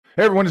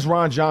Hey everyone, it's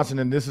Ron Johnson,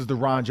 and this is the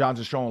Ron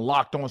Johnson Show on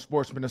Locked On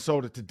Sports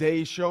Minnesota.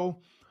 Today's show,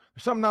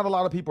 there's something not a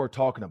lot of people are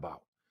talking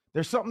about.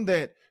 There's something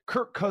that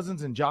Kirk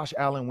Cousins and Josh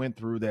Allen went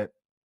through that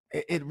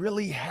it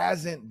really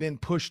hasn't been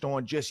pushed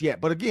on just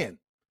yet. But again,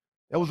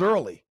 that was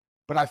early.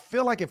 But I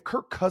feel like if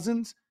Kirk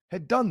Cousins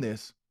had done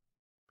this,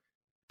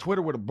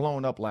 Twitter would have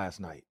blown up last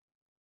night.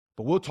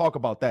 But we'll talk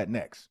about that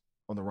next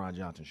on the Ron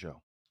Johnson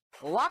Show.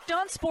 Locked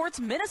On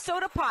Sports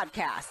Minnesota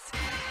Podcast.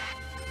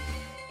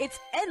 It's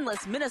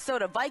endless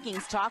Minnesota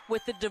Vikings talk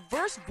with the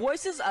diverse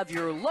voices of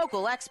your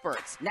local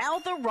experts. Now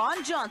the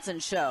Ron Johnson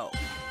Show.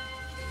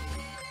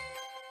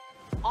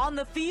 On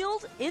the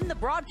field, in the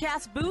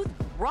broadcast booth,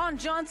 Ron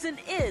Johnson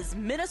is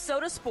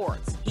Minnesota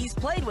sports. He's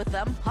played with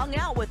them, hung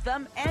out with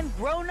them, and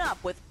grown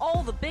up with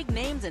all the big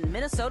names in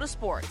Minnesota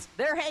sports.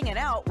 They're hanging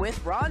out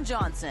with Ron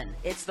Johnson.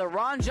 It's the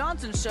Ron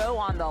Johnson Show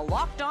on the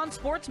Locked On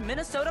Sports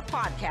Minnesota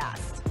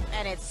Podcast.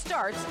 And it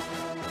starts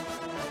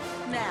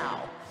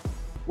now.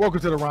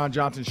 Welcome to the Ron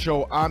Johnson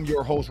Show. I'm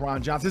your host,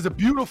 Ron Johnson. It's a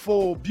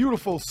beautiful,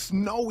 beautiful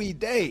snowy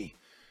day.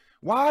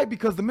 Why?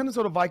 Because the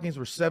Minnesota Vikings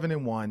were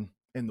 7-1,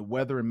 and the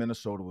weather in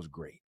Minnesota was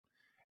great.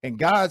 And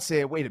God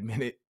said, wait a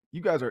minute,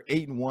 you guys are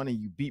 8-1 and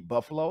you beat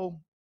Buffalo?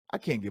 I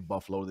can't give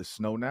Buffalo this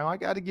snow now. I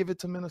got to give it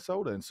to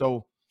Minnesota. And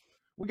so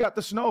we got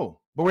the snow,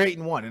 but we're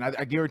 8-1. And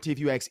I guarantee if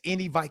you ask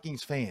any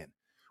Vikings fan,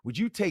 would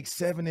you take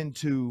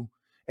 7-2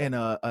 and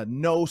a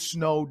no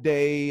snow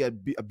day, a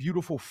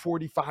beautiful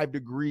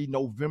 45-degree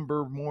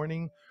November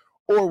morning,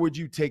 or would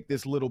you take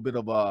this little bit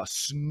of a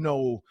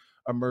snow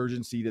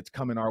emergency that's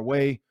coming our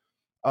way?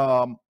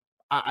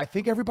 I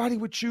think everybody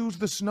would choose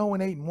the snow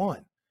and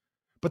 8-1.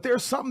 But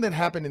there's something that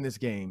happened in this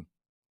game,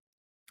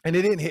 and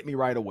it didn't hit me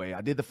right away.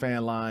 I did the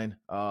fan line,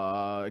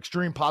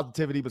 extreme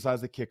positivity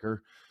besides the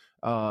kicker.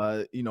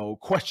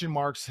 Question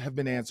marks have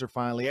been answered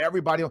finally.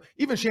 Everybody,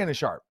 even Shannon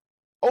Sharp,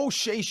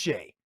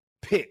 Shay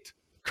picked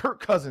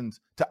Kirk Cousins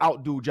to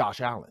outdo Josh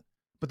Allen.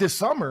 But this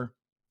summer,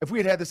 if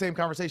we had the same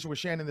conversation with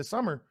Shannon this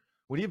summer,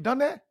 would he have done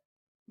that?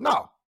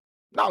 No,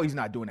 he's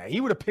not doing that.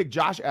 He would have picked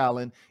Josh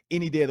Allen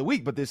any day of the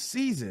week, but this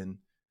season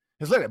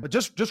has led it. But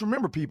just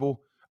remember,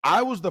 people,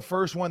 I was the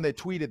first one that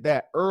tweeted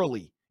that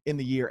early in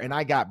the year, and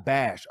I got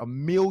bashed.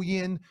 1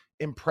 million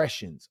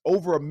impressions.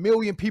 Over 1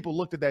 million people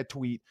looked at that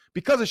tweet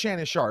because of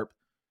Shannon Sharp,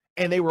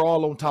 and they were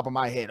all on top of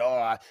my head.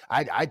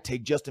 I'd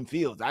take Justin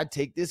Fields. I'd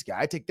take this guy.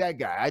 I'd take that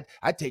guy.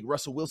 I'd take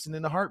Russell Wilson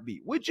in a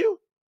heartbeat. Would you?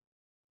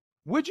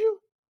 Would you?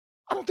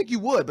 I don't think you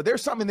would, but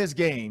there's something in this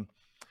game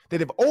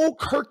that if old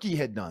Kirky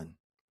had done,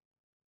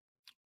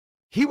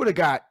 he would have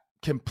got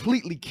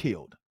completely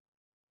killed.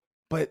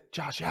 But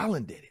Josh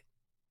Allen did it,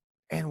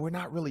 and we're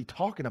not really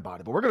talking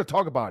about it. But we're going to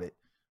talk about it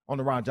on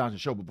the Ron Johnson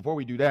Show. But before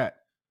we do that,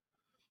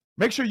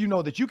 make sure you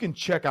know that you can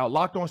check out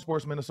Locked On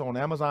Sports Minnesota on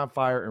Amazon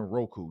Fire and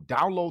Roku.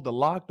 Download the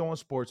Locked On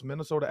Sports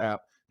Minnesota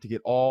app to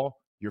get all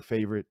your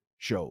favorite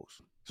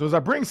shows. So as I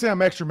bring Sam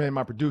Extraman,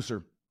 my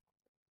producer,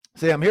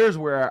 Sam, here's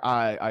where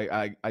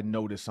I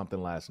noticed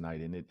something last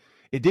night, and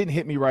it didn't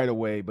hit me right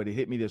away, but it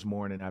hit me this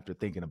morning after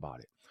thinking about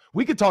it.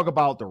 We could talk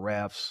about the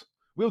refs.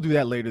 We'll do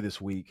that later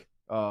this week.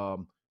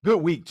 Good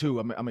week, too.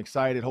 I'm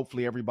excited.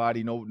 Hopefully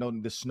everybody know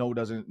the snow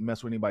doesn't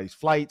mess with anybody's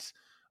flights.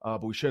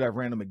 But we should have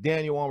Randall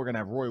McDaniel on. We're going to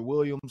have Roy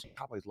Williams.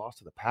 Cowboys lost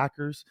to the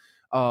Packers,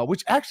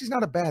 which actually is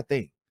not a bad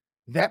thing.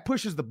 That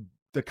pushes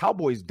the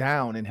Cowboys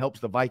down and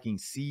helps the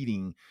Vikings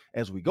seeding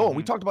as we go. And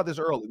we talked about this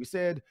early. We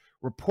said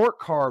report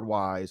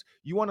card-wise,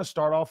 you want to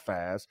start off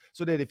fast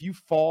so that if you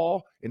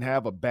fall and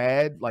have a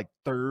bad, like,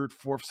 third,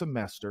 fourth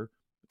semester,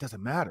 it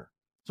doesn't matter.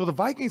 So the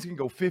Vikings can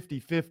go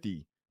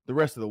 50-50 the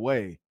rest of the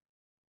way.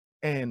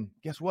 And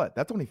guess what?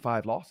 That's only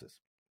 5 losses.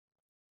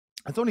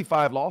 That's only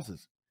 5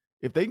 losses.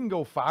 If they can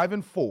go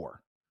 5-4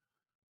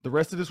 the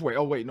rest of this way.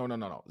 Oh, wait,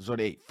 no. So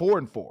they 8,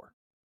 4-4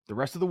 the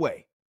rest of the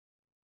way.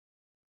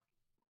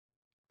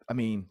 I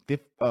mean,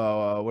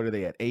 what are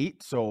they at?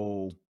 8?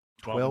 So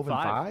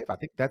 12-5. I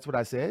think that's what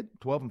I said.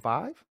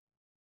 12-5.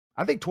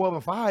 I think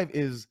 12-5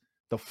 is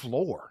the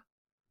floor.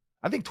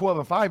 I think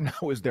 12-5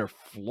 now is their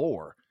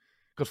floor.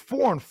 Because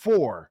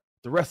 4-4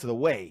 the rest of the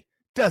way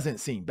doesn't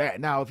seem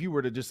bad. Now, if you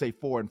were to just say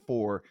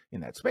 4-4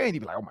 in that span, you'd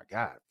be like, oh my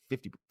God,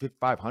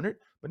 500.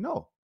 But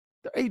no,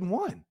 they're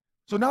 8-1.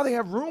 So now they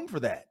have room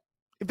for that.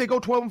 If they go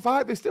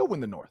 12-5, they still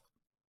win the North.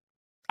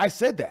 I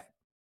said that.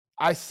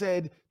 I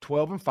said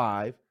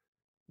 12-5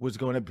 was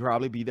going to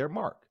probably be their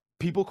mark.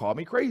 People called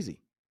me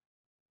crazy.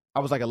 I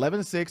was like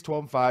 11-6,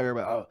 12-5.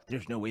 Everybody,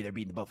 there's no way they're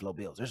beating the Buffalo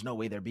Bills. There's no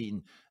way they're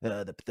beating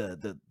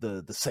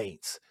the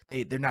Saints.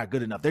 They're not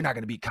good enough. They're not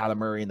going to beat Kyler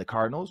Murray and the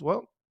Cardinals.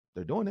 Well,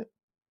 they're doing it.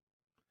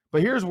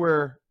 But here's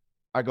where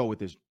I go with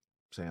this,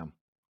 Sam.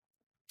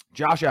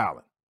 Josh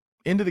Allen,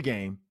 into the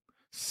game,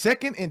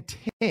 2nd and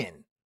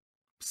 10.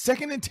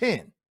 2nd and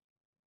 10.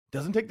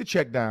 Doesn't take the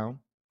check down.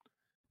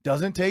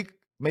 Doesn't take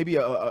maybe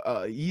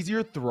a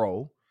easier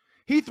throw.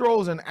 He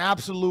throws an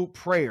absolute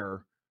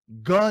prayer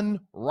gun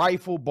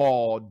rifle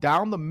ball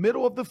down the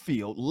middle of the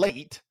field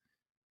late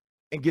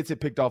and gets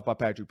it picked off by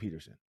Patrick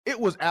Peterson. It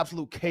was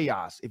absolute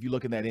chaos if you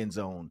look in that end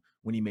zone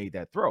when he made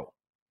that throw.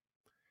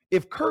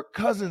 If Kirk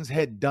Cousins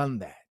had done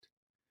that,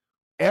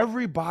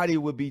 everybody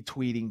would be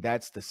tweeting,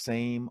 that's the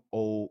same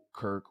old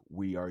Kirk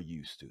we are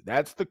used to.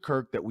 That's the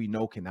Kirk that we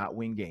know cannot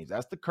win games.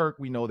 That's the Kirk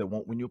we know that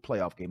won't win you a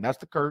playoff game. That's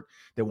the Kirk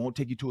that won't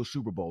take you to a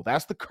Super Bowl.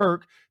 That's the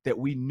Kirk that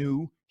we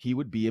knew he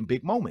would be in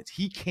big moments.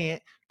 He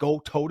can't go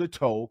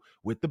toe-to-toe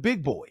with the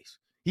big boys.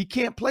 He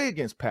can't play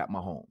against Pat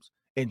Mahomes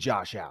and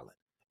Josh Allen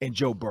and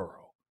Joe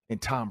Burrow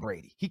and Tom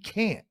Brady. He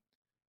can't.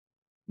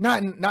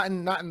 Not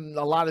in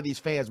a lot of these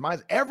fans'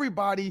 minds.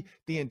 Everybody,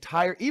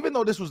 even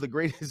though this was the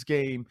greatest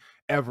game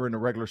ever in the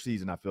regular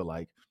season, I feel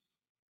like,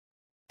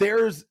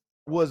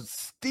 was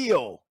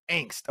still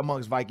angst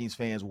amongst Vikings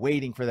fans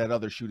waiting for that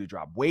other shoe to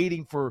drop,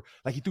 waiting for,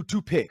 like, he threw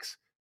 2 picks,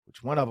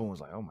 which one of them was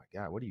like, oh my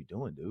God, what are you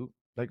doing, dude?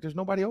 Like, there's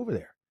nobody over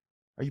there.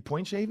 Are you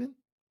point shaving?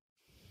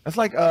 That's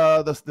like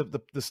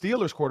the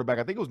Steelers quarterback,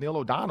 I think it was Neil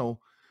O'Donnell,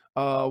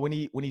 when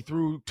he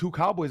threw 2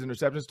 Cowboys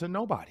interceptions to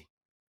nobody.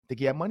 I think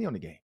he had money on the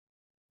game.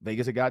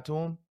 Vegas had got to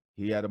him.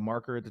 He had a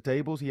marker at the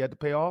tables he had to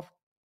pay off.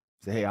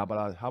 Say, hey, how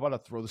about I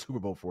throw the Super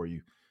Bowl for you,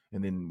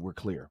 and then we're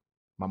clear.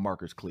 My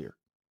marker's clear.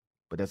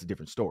 But that's a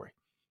different story.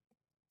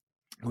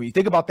 When you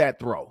think about that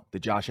throw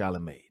that Josh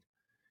Allen made,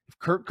 if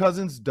Kirk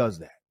Cousins does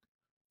that,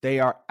 they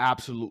are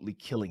absolutely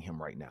killing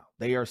him right now.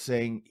 They are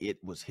saying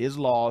it was his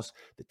loss.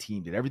 The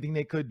team did everything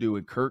they could do,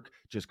 and Kirk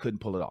just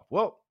couldn't pull it off.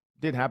 Well,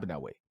 it didn't happen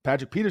that way.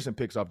 Patrick Peterson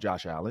picks off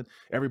Josh Allen.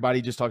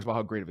 Everybody just talks about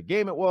how great of a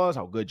game it was,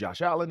 how good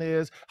Josh Allen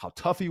is, how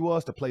tough he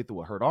was to play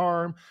through a hurt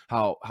arm,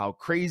 how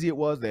crazy it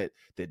was that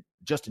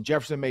Justin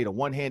Jefferson made a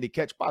one-handed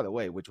catch, by the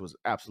way, which was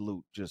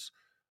absolute just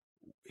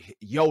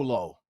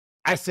YOLO.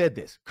 I said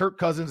this. Kirk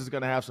Cousins is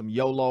going to have some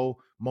YOLO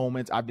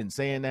moments. I've been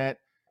saying that,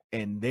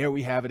 and there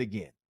we have it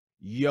again.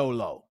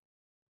 YOLO.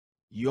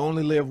 You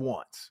only live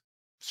once.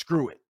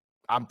 Screw it.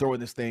 I'm throwing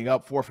this thing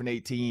up, 4th and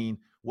 18.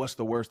 What's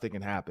the worst that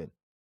can happen?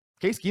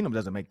 Case Keenum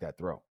doesn't make that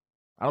throw.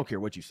 I don't care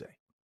what you say.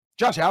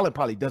 Josh Allen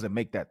probably doesn't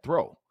make that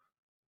throw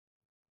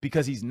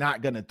because he's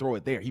not going to throw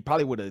it there. He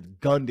probably would have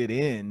gunned it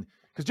in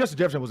because Justin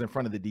Jefferson was in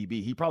front of the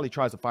DB. He probably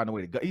tries to find a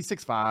way to go. He's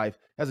 6'5",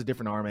 has a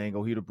different arm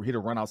angle. He'd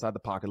have run outside the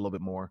pocket a little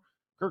bit more.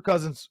 Kirk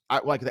Cousins,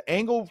 like the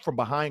angle from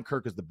behind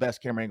Kirk is the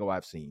best camera angle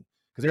I've seen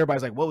because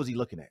everybody's like, what was he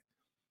looking at?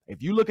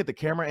 If you look at the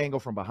camera angle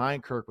from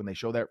behind Kirk when they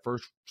show that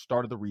first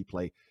start of the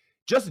replay,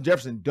 Justin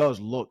Jefferson does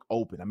look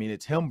open. I mean,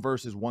 it's him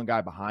versus one guy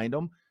behind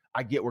him.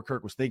 I get where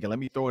Kirk was thinking. Let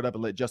me throw it up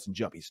and let Justin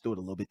jump. He threw it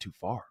a little bit too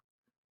far.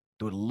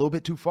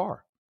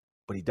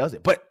 But he does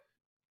it. But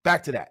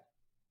back to that.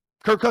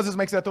 Kirk Cousins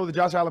makes that throw that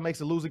Josh Allen makes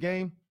to lose a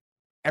game.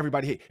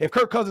 Everybody hates. If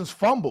Kirk Cousins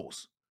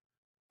fumbles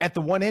at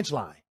the 1-inch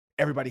line,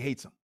 everybody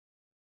hates him.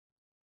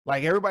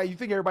 Like everybody, you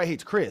think everybody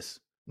hates Chris.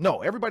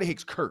 No, everybody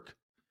hates Kirk.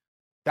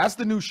 That's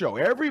the new show.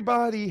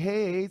 Everybody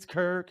hates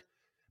Kirk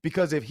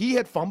because if he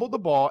had fumbled the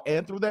ball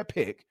and threw that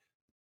pick,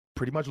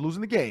 pretty much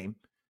losing the game,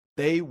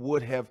 they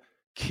would have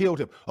killed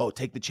him. Oh,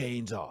 take the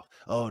chains off.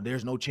 Oh,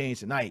 there's no chains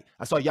tonight.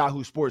 I saw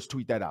Yahoo Sports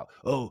tweet that out.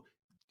 Oh,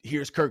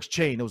 here's Kirk's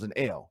chain. It was an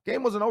L.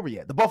 Game wasn't over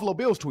yet. The Buffalo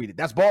Bills tweeted.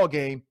 That's ball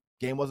game.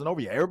 Game wasn't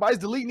over yet. Everybody's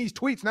deleting these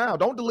tweets now.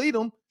 Don't delete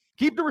them.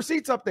 Keep the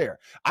receipts up there.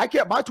 I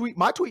kept my tweet.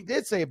 My tweet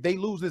did say if they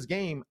lose this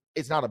game,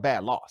 it's not a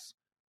bad loss.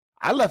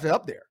 I left it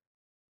up there.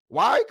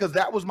 Why? Because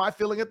that was my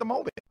feeling at the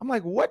moment. I'm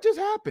like, what just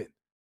happened?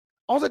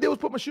 All I did was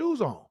put my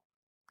shoes on,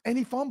 and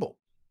he fumbled.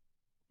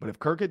 But if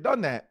Kirk had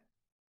done that,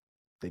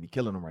 they'd be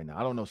killing him right now.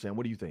 I don't know, Sam.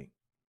 What do you think?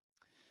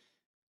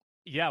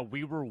 Yeah,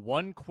 we were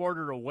 1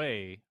 quarter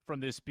away from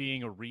this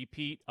being a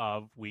repeat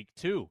of week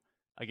 2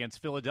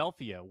 against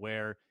Philadelphia,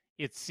 where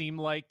it seemed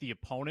like the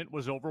opponent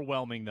was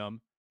overwhelming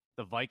them.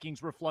 The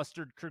Vikings were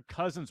flustered. Kirk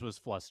Cousins was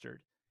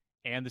flustered.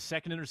 And the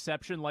second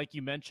interception, like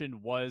you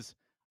mentioned, was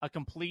a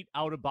complete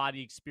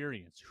out-of-body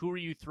experience. Who are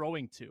you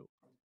throwing to?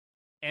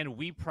 And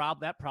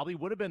that probably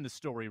would have been the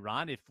story,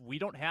 Ron. If we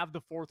don't have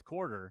the 4th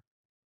quarter,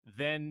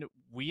 then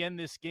we end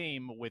this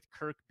game with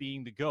Kirk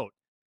being the GOAT.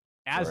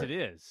 As right. It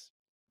is,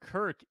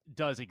 Kirk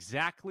does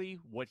exactly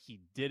what he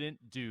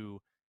didn't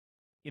do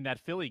in that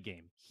Philly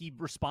game. He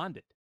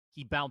responded.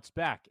 He bounced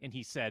back, and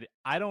he said,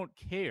 I don't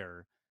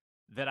care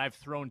that I've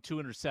thrown 2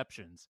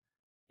 interceptions.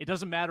 It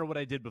doesn't matter what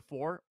I did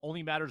before.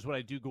 Only matters what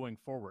I do going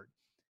forward.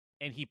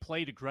 And he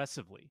played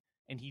aggressively,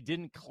 and he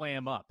didn't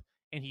clam up,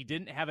 and he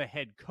didn't have a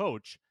head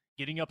coach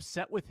getting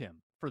upset with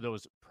him for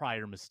those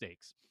prior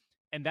mistakes.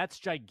 And that's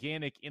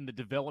gigantic in the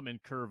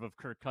development curve of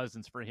Kirk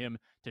Cousins for him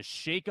to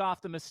shake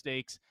off the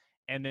mistakes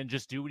and then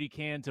just do what he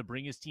can to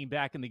bring his team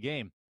back in the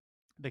game.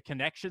 The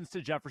connections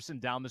to Jefferson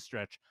down the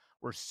stretch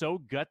were so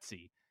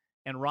gutsy.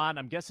 And Ron,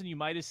 I'm guessing you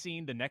might have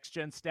seen the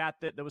next-gen stat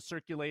that was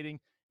circulating.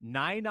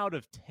 9 out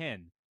of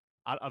 10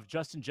 out of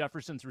Justin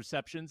Jefferson's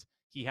receptions,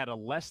 he had a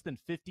less than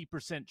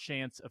 50%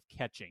 chance of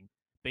catching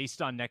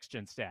based on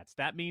next-gen stats.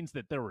 That means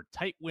that there were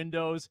tight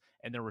windows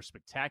and there were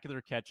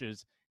spectacular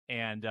catches.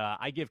 And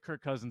I give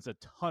Kirk Cousins a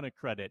ton of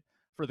credit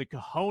for the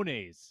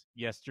cojones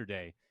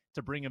yesterday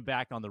to bring him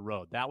back on the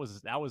road. That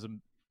was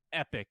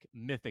epic,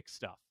 mythic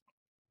stuff.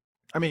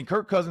 I mean,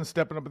 Kirk Cousins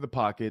stepping up in the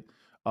pocket.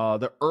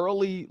 The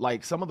early,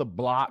 like some of the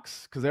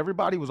blocks, because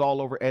everybody was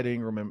all over Ed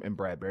Ingram and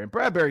Bradbury. And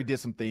Bradbury did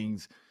some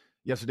things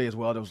yesterday as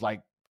well that was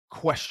like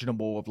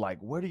questionable of like,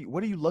 what are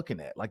you looking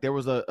at? Like there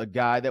was a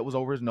guy that was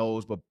over his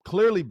nose, but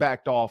clearly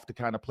backed off to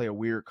kind of play a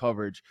weird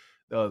coverage.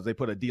 They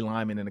put a D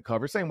lineman in the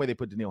coverage, same way they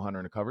put Daniil Hunter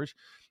in the coverage.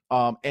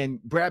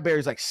 And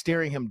Bradbury's like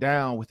staring him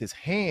down with his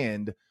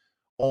hand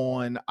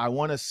on, I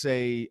want to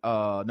say,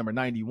 number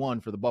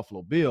 91 for the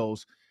Buffalo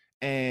Bills.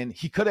 And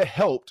he could have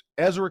helped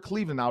Ezra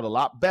Cleveland out a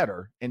lot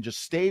better and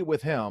just stayed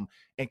with him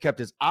and kept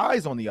his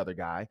eyes on the other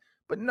guy.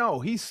 But no,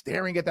 he's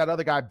staring at that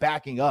other guy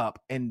backing up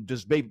and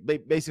just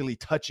basically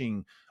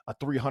touching a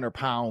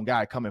 300-pound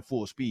guy coming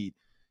full speed.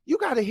 You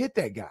got to hit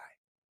that guy.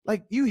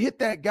 Like, you hit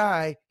that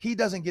guy, he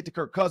doesn't get to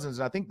Kirk Cousins.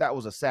 And I think that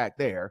was a sack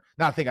there.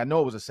 I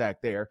know it was a sack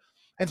there.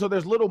 And so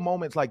there's little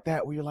moments like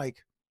that where you're like,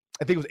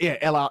 I think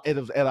it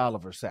was Ed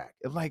Oliver's sack.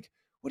 It's like,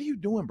 what are you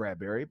doing,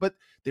 Bradbury? But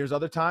there's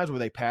other times where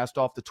they passed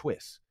off the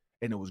twist,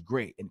 and it was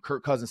great. And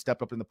Kirk Cousins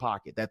stepped up in the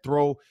pocket. That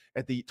throw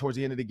towards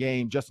the end of the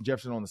game, Justin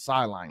Jefferson on the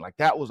sideline, like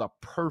that was a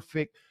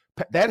perfect.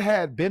 That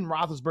had Ben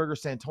Roethlisberger,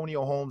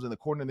 Santonio Holmes in the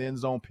corner of the end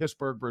zone,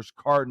 Pittsburgh versus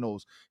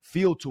Cardinals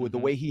feel to it, the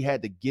way he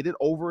had to get it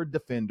over a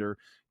defender.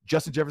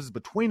 Justin Jefferson's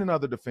between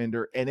another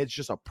defender, and it's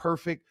just a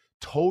perfect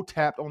toe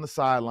tapped on the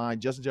sideline,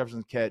 Justin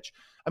Jefferson's catch.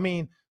 I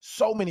mean,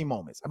 so many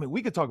moments. I mean,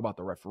 we could talk about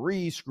the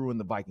referees screwing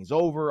the Vikings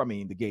over. I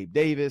mean, the Gabe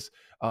Davis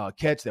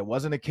catch that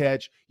wasn't a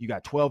catch. You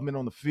got 12 men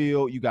on the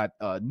field. You got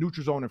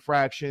neutral zone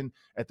infraction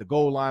at the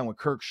goal line when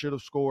Kirk should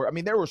have scored. I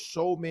mean, there were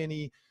so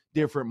many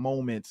different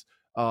moments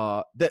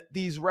that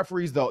these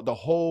referees, the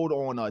hold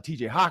on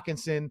T.J.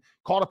 Hawkinson,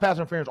 called a pass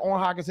interference on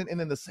Hawkinson, and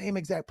then the same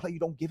exact play, you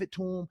don't give it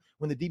to him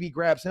when the DB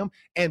grabs him.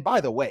 And by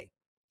the way,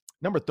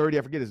 number 30,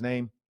 I forget his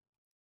name,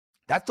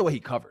 that's the way he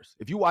covers.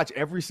 If you watch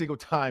every single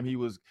time he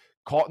was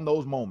caught in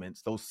those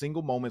moments, those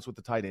single moments with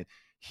the tight end,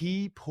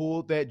 he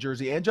pulled that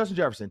jersey, and Justin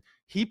Jefferson,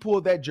 he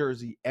pulled that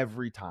jersey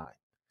every time.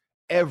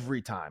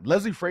 Every time.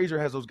 Leslie Frazier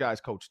has those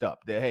guys coached up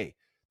that, hey,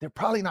 they're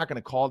probably not going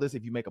to call this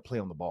if you make a play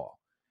on the ball.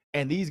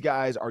 And these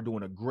guys are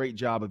doing a great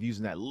job of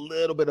using that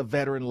little bit of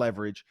veteran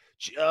leverage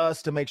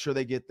just to make sure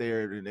they get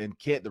there, and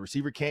the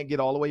receiver can't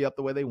get all the way up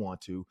the way they want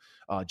to.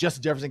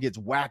 Justin Jefferson gets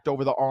whacked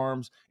over the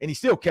arms, and he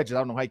still catches. I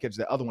don't know how he catches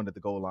that other one at the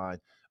goal line.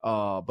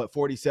 But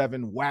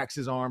 47 whacks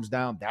his arms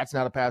down. That's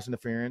not a pass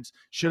interference.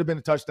 Should have been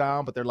a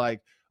touchdown, but they're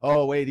like,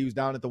 oh, wait, he was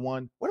down at the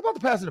one. What about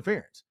the pass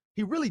interference?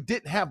 He really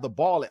didn't have the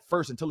ball at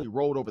first until he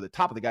rolled over the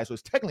top of the guy. So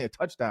it's technically a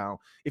touchdown.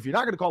 If you're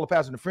not going to call a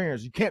pass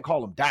interference, you can't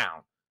call him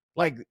down.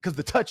 Like, because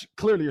the touch,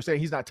 clearly you're saying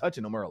he's not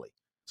touching him early.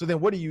 So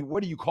then what are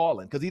you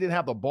calling? Because he didn't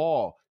have the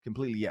ball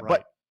completely yet.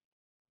 Right.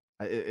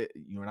 But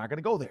you're not going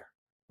to go there.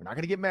 We're not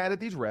going to get mad at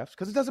these refs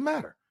because it doesn't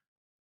matter.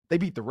 They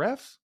beat the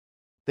refs.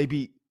 They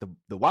beat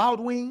the Wild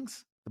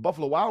Wings, the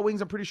Buffalo Wild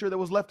Wings. I'm pretty sure that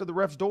was left of the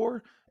ref's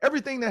door.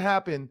 Everything that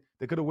happened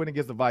that could have went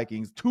against the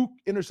Vikings. 2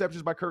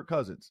 interceptions by Kirk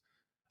Cousins.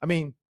 I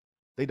mean,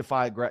 they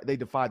defied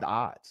the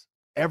odds.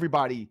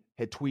 Everybody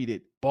had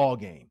tweeted ball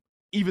game.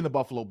 Even the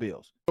Buffalo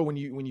Bills. So when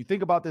you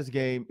think about this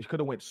game, it could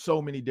have went so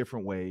many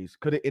different ways.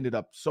 Could have ended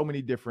up so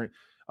many different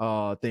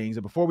things.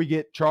 And before we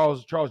get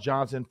Charles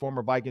Johnson,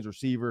 former Vikings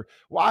receiver,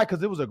 why?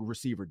 Because it was a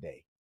receiver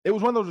day. It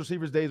was one of those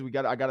receivers days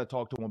I got to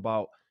talk to him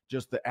about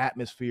just the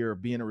atmosphere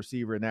of being a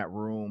receiver in that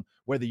room.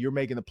 Whether you're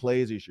making the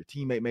plays or it's your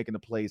teammate making the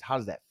plays, how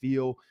does that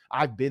feel?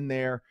 I've been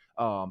there,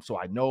 so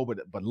I know.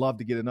 But love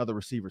to get another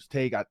receiver's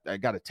take. I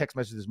got a text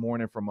message this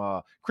morning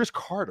from Chris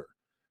Carter.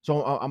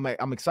 So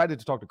I'm excited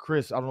to talk to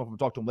Chris. I don't know if I'm going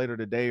to talk to him later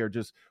today or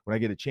just when I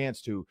get a chance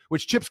to,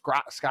 which Chip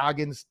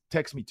Scoggins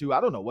texts me too.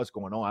 I don't know what's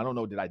going on. I don't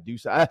know. Did I do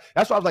so?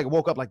 That's why I was like,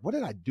 woke up like, what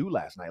did I do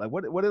last night? Like,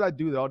 what did I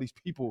do that all these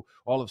people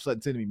all of a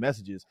sudden sending me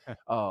messages?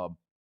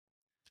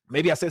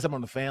 Maybe I said something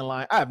on the fan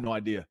line. I have no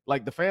idea.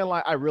 Like the fan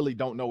line, I really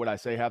don't know what I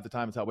say half the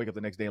time until I wake up the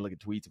next day and look at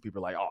tweets and people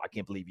are like, oh, I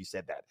can't believe you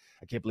said that.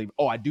 I can't believe.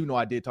 Oh, I do know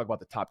I did talk about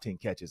the top 10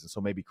 catches. And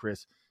so maybe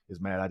Chris is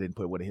mad I didn't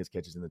put one of his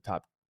catches in the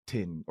top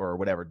 10 or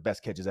whatever,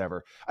 best catches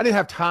ever. I didn't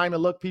have time to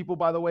look, people,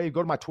 by the way.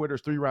 Go to my Twitter,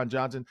 it's 3Ron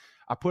Johnson.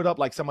 I put up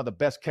like some of the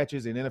best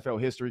catches in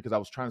NFL history because I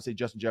was trying to say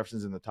Justin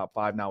Jefferson's in the top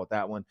 5 now with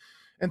that one.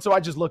 And so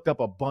I just looked up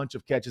a bunch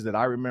of catches that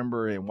I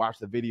remember and watched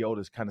the video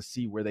to kind of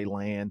see where they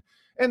land.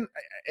 And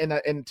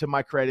to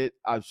my credit,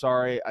 I'm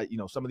sorry,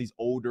 some of these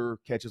older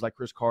catches like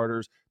Chris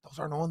Carter's, those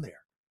aren't on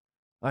there.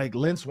 Like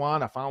Lynn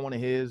Swann, I found one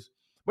of his.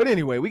 But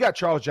anyway, we got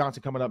Charles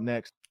Johnson coming up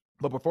next.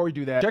 But before we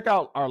do that, check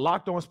out our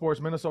Locked On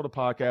Sports Minnesota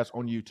podcast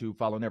on YouTube,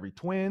 following every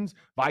Twins,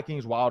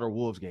 Vikings, Wild, or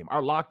Wolves game.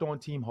 Our Locked On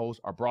team hosts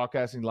are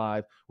broadcasting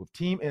live with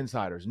team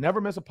insiders.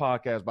 Never miss a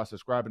podcast by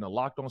subscribing to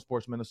Locked On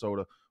Sports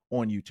Minnesota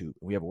on YouTube.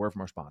 And we have a word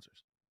from our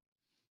sponsors.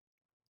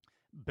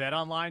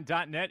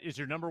 BetOnline.net is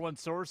your number one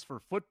source for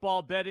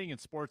football betting and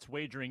sports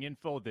wagering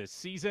info this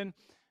season.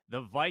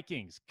 The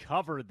Vikings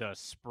covered the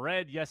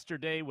spread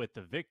yesterday with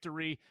the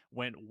victory,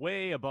 went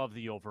way above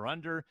the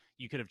over-under.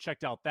 You could have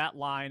checked out that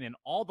line and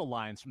all the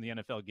lines from the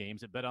NFL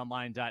games at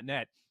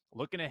betonline.net.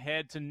 Looking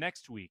ahead to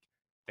next week,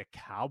 the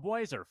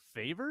Cowboys are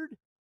favored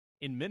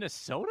in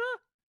Minnesota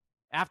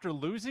after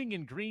losing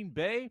in Green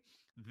Bay.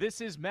 This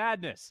is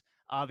madness.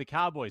 The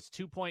Cowboys,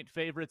 2-point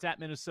favorites at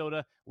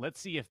Minnesota. Let's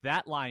see if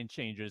that line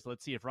changes.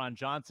 Let's see if Ron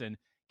Johnson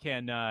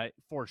can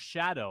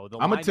foreshadow the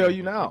line. I'm going to tell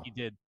you now. Like he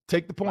did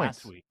Take the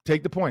points. Last week.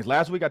 Take the points.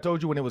 Last week I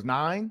told you when it was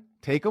 9,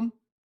 take them.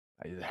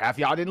 Half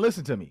y'all didn't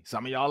listen to me.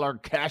 Some of y'all are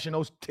cashing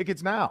those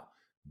tickets now.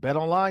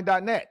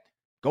 BetOnline.net.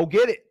 Go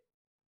get it.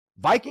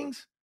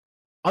 Vikings,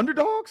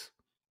 underdogs,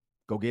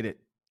 go get it.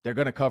 They're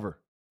going to cover.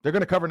 They're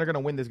going to cover, and they're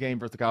going to win this game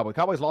versus the Cowboys.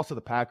 Cowboys lost to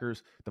the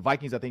Packers. The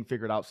Vikings, I think,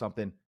 figured out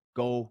something.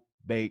 Go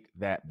bake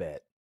that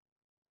bet.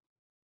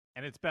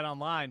 And it's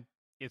BetOnline.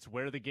 It's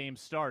where the game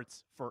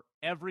starts for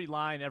every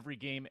line, every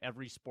game,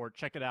 every sport.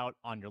 Check it out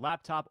on your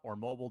laptop or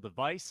mobile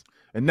device.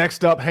 And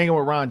next up, hanging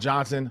with Ron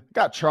Johnson.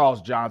 Got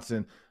Charles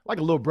Johnson, like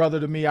a little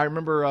brother to me. I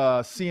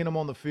remember seeing him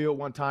on the field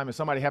one time, and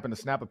somebody happened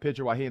to snap a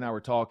picture while he and I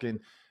were talking.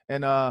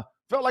 And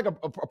felt like a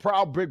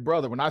proud big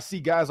brother. When I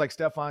see guys like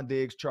Stephon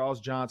Diggs, Charles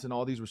Johnson,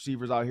 all these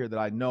receivers out here that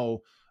I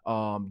know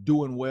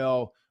doing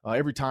well,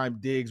 every time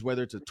Diggs,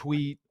 whether it's a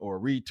tweet or a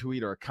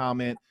retweet or a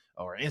comment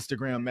or an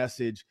Instagram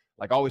message,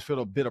 like I always feel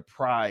a bit of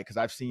pride because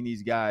I've seen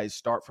these guys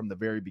start from the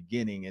very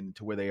beginning and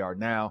to where they are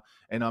now.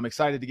 And I'm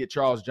excited to get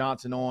Charles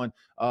Johnson on.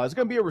 It's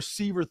going to be a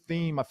receiver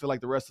theme, I feel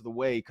like, the rest of the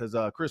way because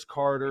Chris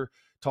Carter,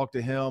 talked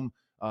to him,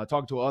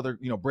 talked to other,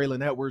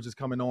 Braylon Edwards is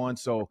coming on.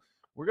 So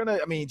we're going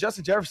to,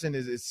 Justin Jefferson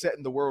is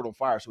setting the world on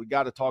fire. So we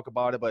got to talk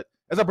about it. But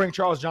as I bring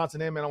Charles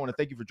Johnson in, man, I want to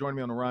thank you for joining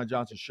me on the Ron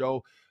Johnson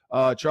Show.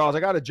 Charles, I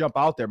got to jump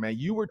out there, man.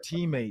 You were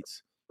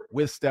teammates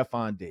with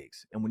Stephon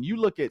Diggs. And when you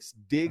look at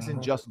Diggs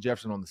and Justin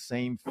Jefferson on the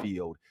same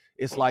field,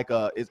 it's like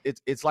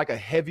it's like a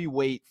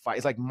heavyweight fight.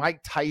 It's like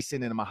Mike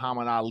Tyson and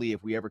Muhammad Ali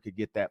if we ever could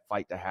get that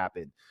fight to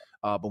happen.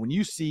 But when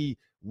you see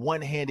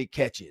one-handed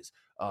catches,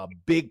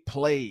 big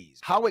plays,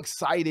 how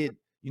excited,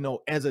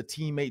 as a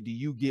teammate do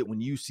you get when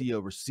you see a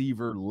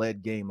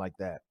receiver-led game like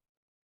that?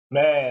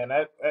 Man,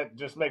 that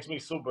just makes me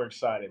super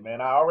excited,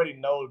 man. I already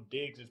know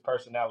Diggs'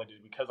 personality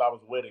because I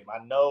was with him.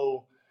 I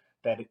know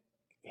that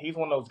he's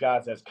one of those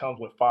guys that comes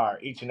with fire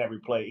each and every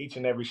play, each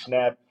and every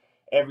snap,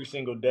 every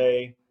single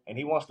day, and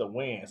he wants to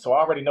win. So I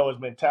already know his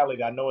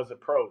mentality. I know his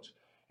approach.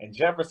 And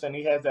Jefferson,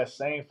 he has that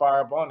same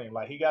fire up on him.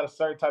 Like, he got a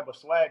certain type of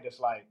swag that's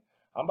like,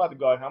 I'm about to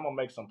go out here, I'm going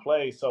to make some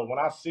plays. So when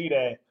I see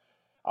that,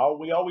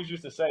 we always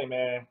used to say,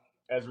 man,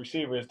 as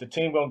receivers, the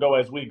team going to go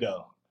as we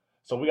go.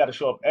 So we got to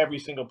show up every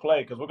single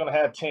play because we're going to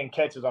have 10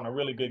 catches on a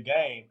really good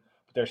game,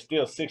 but there's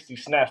still 60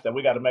 snaps that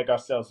we got to make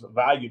ourselves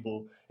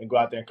valuable and go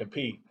out there and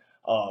compete.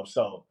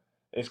 So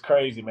it's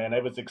crazy, man.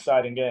 It was an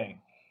exciting game.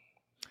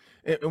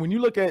 And when you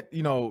look at,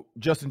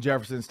 Justin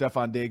Jefferson,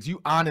 Stephon Diggs,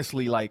 you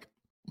honestly, like,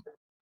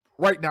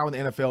 right now in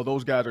the NFL,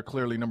 those guys are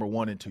clearly number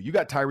 1 and 2. You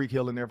got Tyreek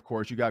Hill in there, of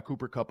course. You got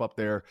Cooper Kupp up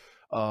there.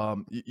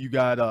 You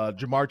got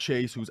Jamar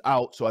Chase, who's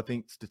out. So I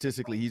think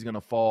statistically he's going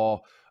to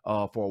fall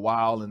for a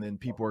while. And then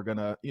people are going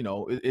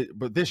to,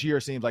 but this year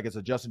seems like it's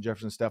a Justin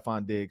Jefferson,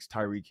 Stephon Diggs,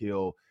 Tyreek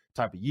Hill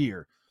type of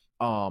year.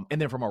 And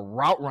then from a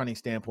route running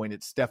standpoint,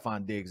 it's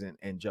Stephon Diggs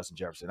and Justin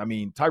Jefferson.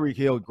 Tyreek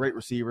Hill, great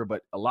receiver,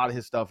 but a lot of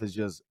his stuff is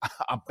just,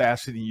 I'm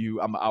faster than you.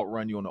 I'm going to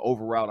outrun you on the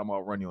over route. I'm going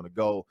to outrun you on the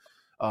go.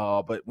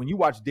 But when you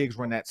watch Diggs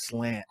run that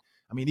slant,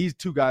 these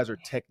two guys are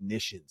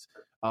technicians.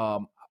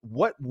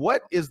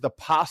 What is the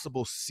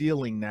possible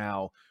ceiling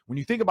now when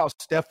you think about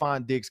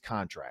Stephon Diggs'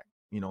 contract?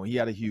 He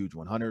had a huge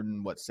one,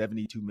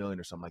 72 million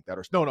or something like that.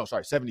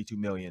 Or 72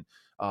 million,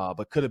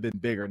 but could have been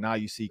bigger. Now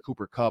you see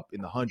Cooper Kupp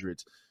in the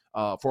hundreds.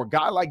 For a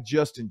guy like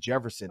Justin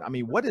Jefferson,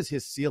 what is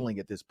his ceiling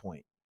at this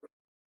point?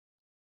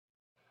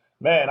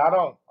 Man, I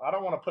don't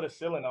want to put a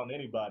ceiling on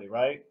anybody,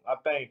 right? I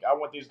think I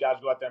want these guys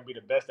to go out there and be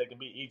the best they can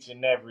be each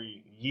and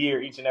every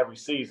year, each and every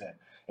season,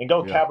 and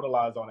go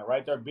capitalize on it,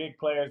 right? They're big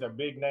players, they're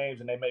big names,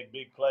 and they make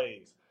big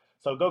plays.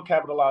 So go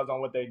capitalize on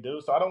what they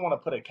do. So I don't want to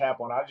put a cap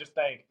on it. I just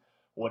think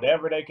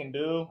whatever they can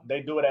do,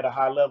 they do it at a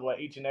high level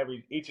each and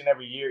every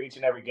year, each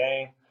and every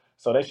game.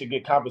 So they should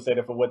get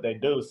compensated for what they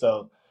do.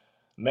 So,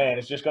 man,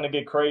 it's just going to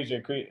get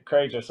crazier.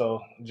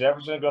 So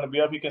Jefferson's going to be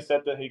up. He can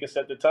set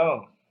the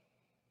tone.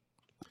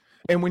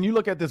 And when you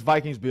look at this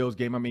Vikings-Bills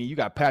game, you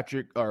got Pat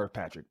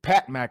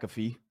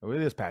McAfee. Oh,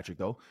 it is Patrick,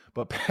 though.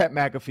 But Pat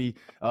McAfee,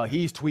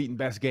 he's tweeting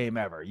best game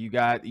ever. You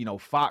got,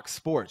 Fox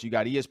Sports. You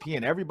got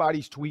ESPN.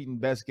 Everybody's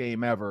tweeting best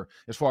game ever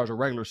as far as a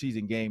regular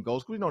season game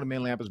goes. We know the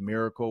Minneapolis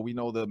Miracle. We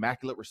know the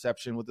Immaculate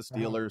Reception with the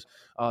Steelers.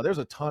 There's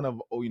a ton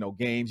of,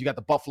 games. You got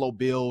the Buffalo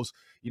Bills,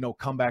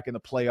 come back in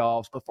the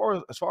playoffs. But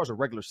as far as a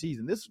regular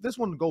season, this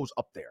one goes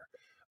up there.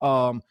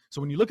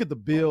 So when you look at the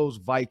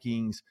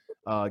Bills-Vikings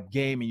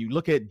game and you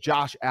look at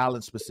Josh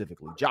Allen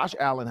specifically, Josh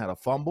Allen had a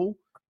fumble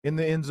in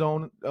the end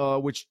zone,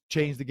 which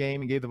changed the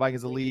game and gave the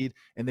Vikings a lead.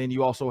 And then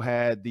you also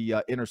had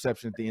the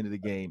interception at the end of the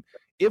game.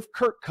 If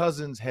Kirk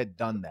Cousins had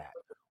done that,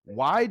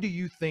 why do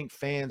you think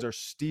fans are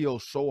still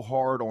so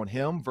hard on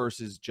him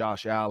versus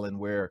Josh Allen,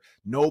 where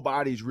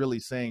nobody's really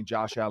saying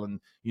Josh Allen,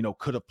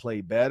 could have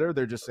played better?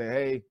 They're just saying,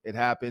 hey, it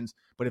happens.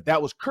 But if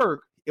that was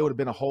Kirk, it would have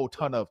been a whole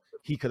ton of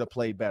he could have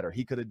played better.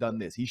 He could have done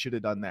this. He should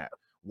have done that.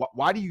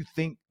 Why do you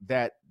think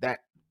that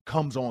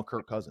comes on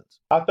Kirk Cousins?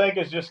 I think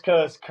it's just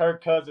because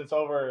Kirk Cousins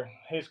over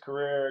his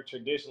career,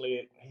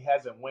 traditionally, he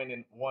hasn't won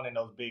in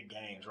those big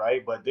games,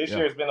 right? But this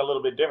year has been a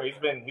little bit different.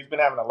 He's been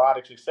having a lot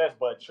of success,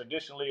 but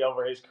traditionally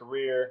over his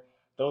career,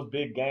 those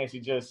big games, he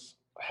just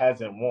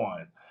hasn't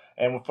won.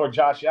 And for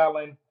Josh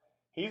Allen,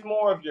 he's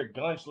more of your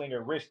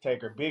gunslinger, risk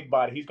taker, big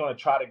body. He's going to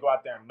try to go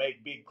out there and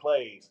make big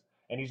plays,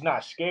 and he's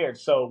not scared.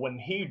 So when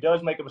he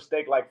does make a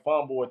mistake like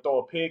fumble or throw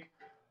a pick,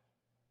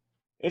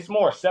 it's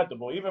more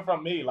acceptable, even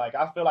from me. Like,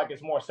 I feel like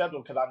it's more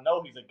acceptable because I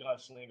know he's a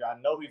gunslinger.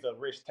 I know he's a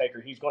risk taker.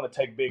 He's going to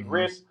take big Mm-hmm.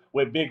 risks.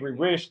 With big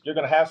risks, you're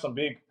going to have some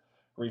big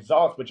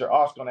results, but you're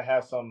also going to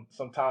have some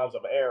times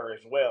of error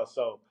as well.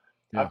 So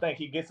I think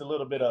he gets a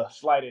little bit of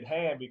slighted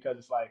hand because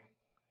it's like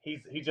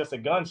he's just a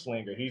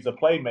gunslinger. He's a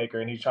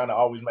playmaker, and he's trying to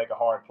always make a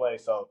hard play.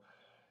 So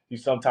you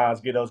sometimes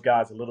give those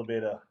guys a little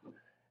bit of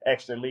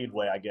extra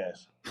leadway, I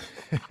guess.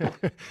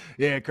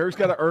 Yeah, Kirk's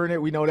got to earn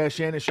it. We know that.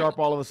 Shannon Sharp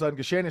all of a sudden,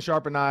 because Shannon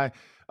Sharp and I,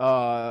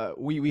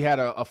 we had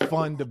a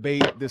fun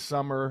debate this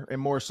summer,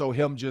 and more so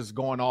him just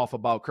going off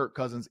about Kirk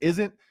Cousins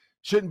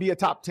shouldn't be a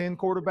top 10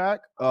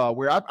 quarterback,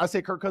 where I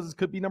say Kirk Cousins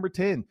could be number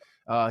 10.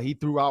 He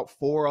threw out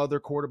 4 other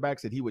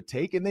quarterbacks that he would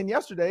take. And then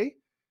yesterday,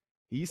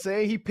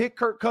 he picked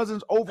Kirk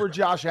Cousins over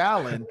Josh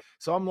Allen.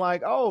 So I'm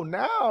like, oh,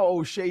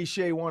 now Shay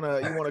you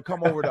wanna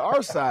come over to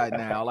our side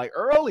now. Like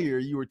earlier,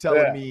 you were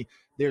telling me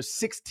there's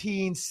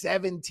 16,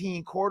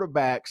 17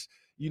 quarterbacks,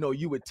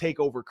 you would take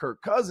over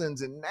Kirk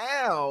Cousins, and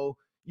now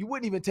you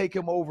wouldn't even take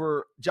him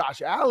over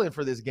Josh Allen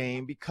for this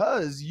game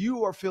because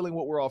you are feeling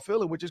what we're all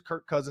feeling, which is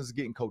Kirk Cousins is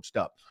getting coached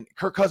up.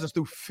 Kirk Cousins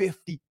threw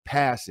 50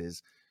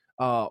 passes.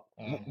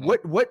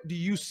 What do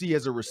you see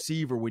as a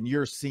receiver when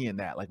you're seeing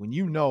that? Like when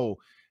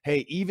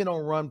hey, even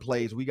on run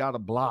plays, we got to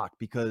block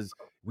because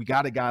we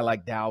got a guy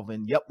like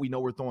Dalvin. Yep, we know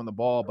we're throwing the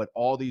ball, but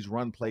all these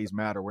run plays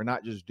matter. We're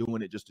not just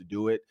doing it just to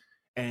do it.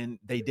 And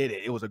they did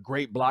it. It was a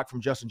great block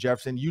from Justin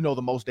Jefferson.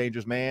 The most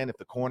dangerous man. If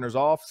the corner's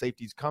off,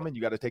 safety's coming.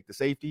 You got to take the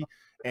safety.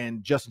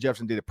 And Justin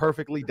Jefferson did it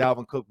perfectly.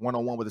 Dalvin Cook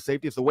one-on-one with the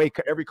safety. It's the way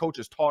every coach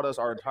has taught us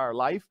our entire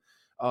life.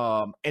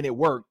 And it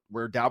worked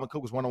where Dalvin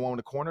Cook was one-on-one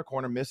with the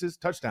corner misses,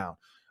 touchdown.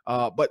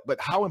 But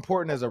how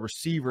important as a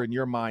receiver in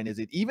your mind is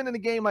it, even in a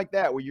game like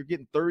that where you're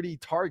getting 50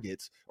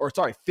 targets,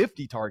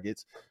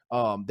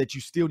 that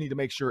you still need to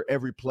make sure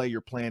every play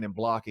you're playing and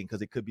blocking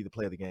because it could be the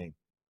play of the game?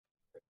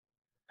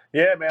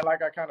 Yeah, man,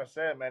 like I kind of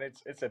said, man,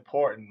 it's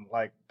important.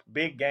 Like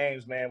big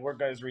games, man,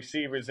 we're as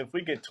receivers, if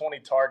we get 20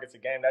 targets a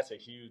game, that's a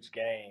huge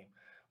game.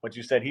 But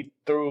you said he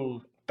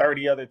threw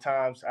 30 other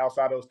times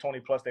outside those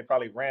 20 plus, they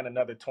probably ran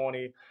another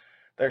 20.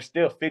 There's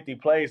still 50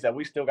 plays that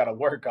we still got to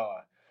work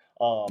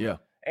on.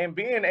 And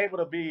being able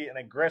to be an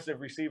aggressive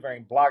receiver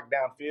and block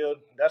downfield,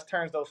 that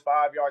turns those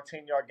 5-yard,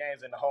 10-yard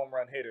games into home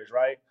run hitters,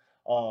 right?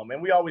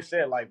 And we always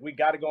said, like, we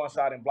got to go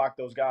inside and block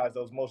those guys,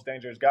 those most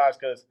dangerous guys,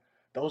 because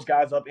those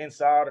guys up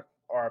inside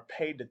are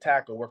paid to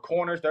tackle. We're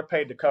corners, they're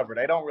paid to cover.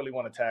 They don't really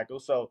want to tackle.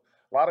 So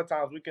a lot of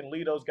times we can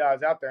leave those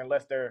guys out there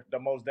unless they're the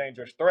most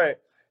dangerous threat,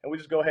 and we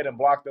just go ahead and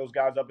block those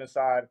guys up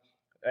inside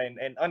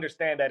and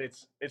understand that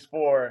it's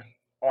for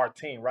our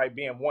team, right?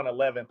 Being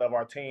 1/11th of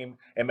our team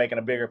and making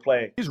a bigger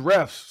play. These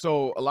refs,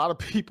 so a lot of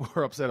people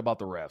are upset about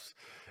the refs.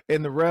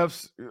 And the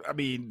refs, I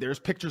mean, there's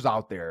pictures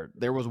out there.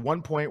 There was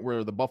one point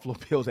where the Buffalo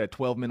Bills had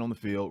 12 men on the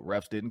field.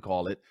 Refs didn't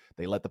call it.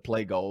 They let the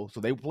play go. So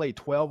they played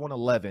 12 on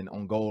 11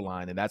 on goal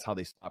line, and that's how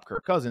they stopped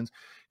Kirk Cousins,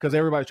 because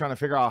everybody's trying to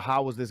figure out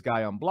how was this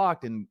guy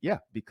unblocked. And, yeah,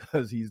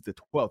 because he's the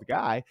 12th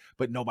guy,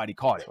 but nobody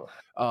caught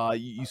it.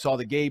 You saw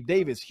the Gabe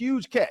Davis,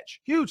 huge catch,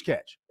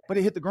 but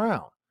it hit the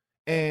ground.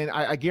 And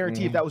I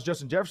guarantee if that was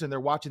Justin Jefferson, they're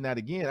watching that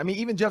again. I mean,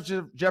 even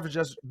Justin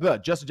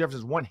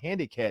Jefferson's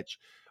one-handed catch,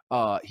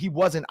 he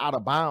wasn't out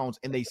of bounds,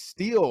 and they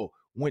still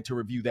went to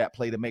review that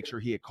play to make sure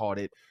he had caught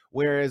it,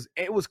 whereas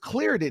it was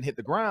clear it didn't hit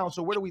the ground.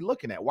 So what are we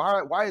looking at?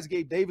 Why is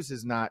Gabe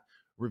Davis's not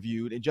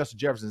reviewed and Justin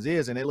Jefferson's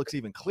is, and it looks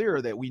even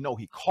clearer that we know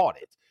he caught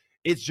it?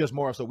 It's just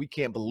more so we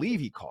can't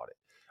believe he caught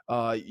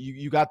it.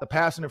 You got the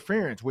pass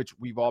interference, which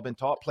we've all been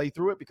taught, play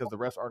through it because the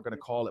refs aren't going to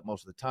call it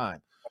most of the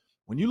time.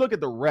 When you look at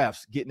the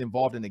refs getting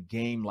involved in a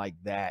game like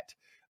that,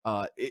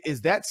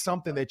 is that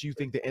something that you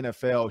think the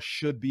NFL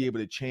should be able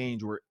to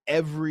change, where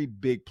every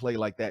big play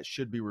like that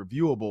should be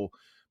reviewable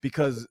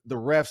because the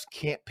refs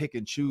can't pick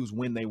and choose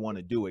when they want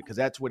to do it? Because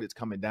that's what it's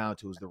coming down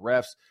to, is the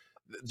refs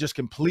just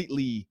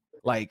completely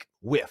like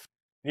whiff.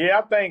 Yeah,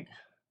 I think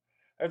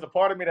there's a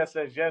part of me that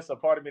says yes, a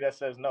part of me that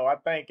says no. I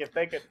think if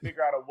they could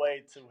figure out a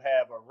way to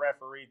have a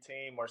referee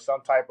team or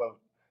some type of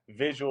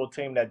visual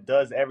team that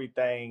does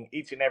everything,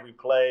 each and every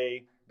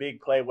play,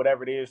 big play,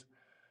 whatever it is,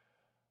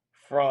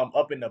 from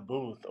up in the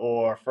booth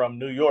or from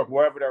New York,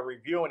 wherever they're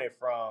reviewing it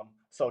from.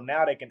 So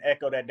now they can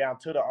echo that down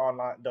to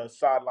the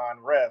sideline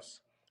refs.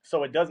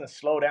 So it doesn't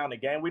slow down the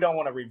game. We don't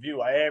want to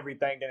review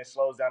everything, then it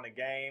slows down the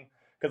game.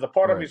 Because a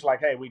part of me is like,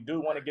 hey, we do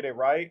want to get it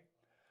right.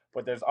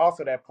 But there's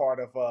also that part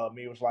of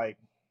me was like,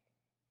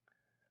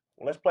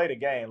 well, let's play the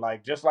game.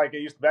 Like, just like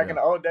it used to back in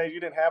the old days, you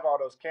didn't have all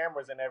those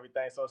cameras and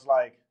everything. So it's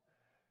like,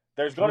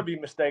 there's going to be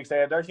mistakes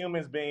there. They're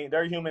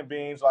human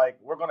beings. Like,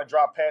 we're going to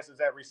drop passes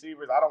at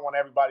receivers. I don't want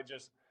everybody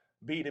just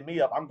beating me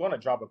up. I'm going to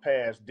drop a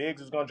pass.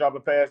 Diggs is going to drop a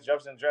pass.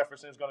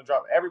 Jefferson's going to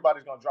drop.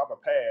 Everybody's going to drop a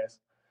pass.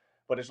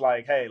 But it's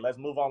like, hey, let's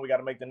move on. We got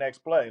to make the next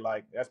play.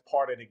 Like, that's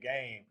part of the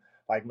game.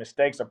 Like,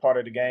 mistakes are part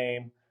of the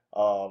game.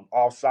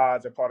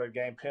 Offsides are part of the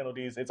game.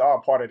 Penalties, it's all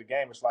part of the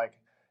game. It's like,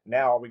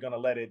 now are we going to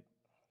let it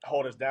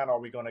hold us down, or are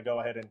we going to go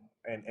ahead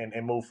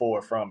and move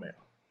forward from it?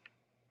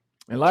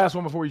 And last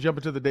one before we jump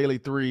into the Daily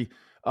 3,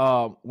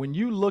 when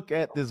you look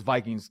at this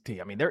Vikings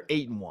team, I mean, they're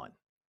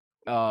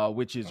 8-1,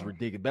 which is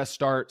ridiculous. Best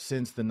start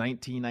since the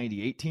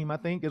 1998 team, I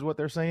think, is what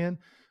they're saying.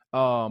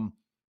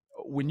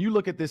 When you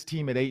look at this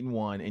team at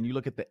 8-1 and you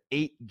look at the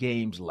 8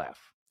 games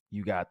left,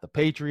 you got the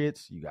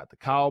Patriots, you got the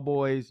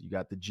Cowboys, you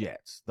got the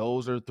Jets.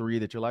 Those are 3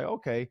 that you're like,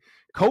 okay.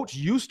 Coach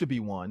used to be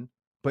one,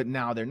 but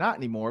now they're not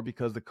anymore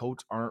because the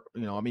Colts aren't,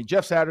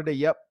 Jeff Saturday,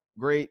 yep,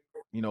 great,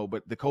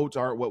 but the Colts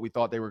aren't what we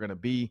thought they were going to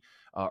be.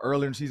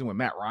 Earlier in the season when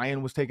Matt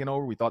Ryan was taking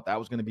over, we thought that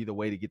was going to be the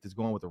way to get this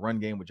going with the run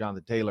game with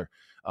Jonathan Taylor.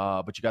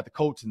 But you got the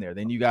Colts in there.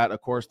 Then you got,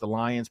 of course, the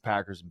Lions,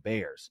 Packers, and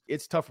Bears.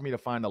 It's tough for me to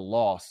find a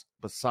loss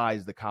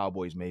besides the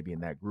Cowboys maybe in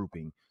that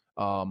grouping.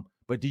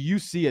 But do you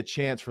see a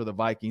chance for the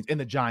Vikings and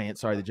the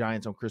Giants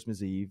on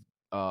Christmas Eve?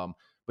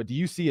 But do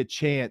you see a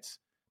chance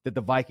that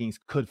the Vikings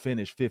could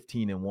finish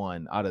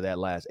 15-1 out of that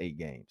last 8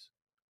 games?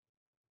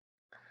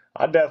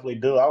 I definitely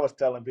do. I was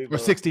telling people. Or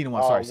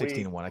 16-1. Sorry,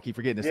 16-1. I keep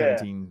forgetting the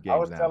 17 games now. I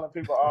was telling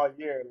people all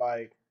year,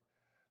 like,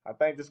 I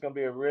think this is going to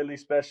be a really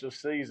special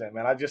season,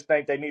 man. I just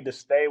think they need to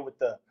stay with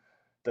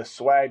the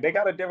swag. They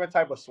got a different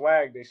type of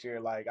swag this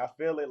year. Like, I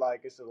feel it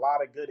like it's a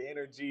lot of good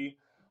energy.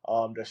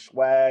 The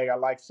swag. I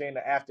like seeing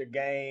the after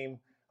game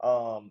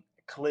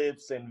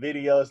clips and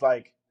videos.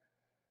 Like,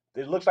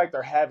 it looks like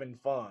they're having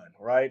fun,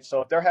 right? So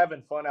if they're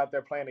having fun out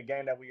there playing the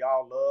game that we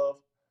all love,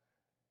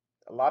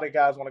 a lot of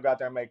guys want to go out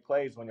there and make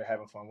plays when they're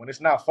having fun. When it's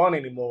not fun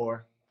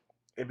anymore,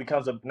 it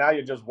becomes now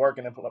you're just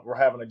working and we're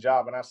having a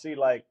job. And I see,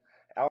 like,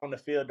 out on the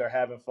field, they're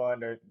having fun.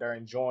 They're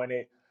enjoying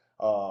it.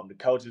 The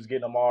coach is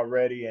getting them all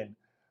ready, and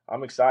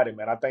I'm excited,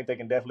 man. I think they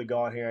can definitely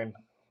go in here and,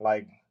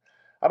 like,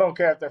 I don't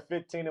care if they're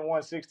 15-1,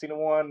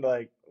 16-1.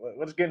 Like,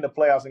 let's get in the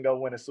playoffs and go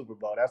win a Super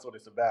Bowl. That's what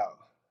it's about.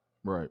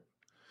 Right.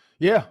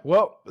 Yeah,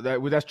 well,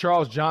 that's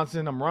Charles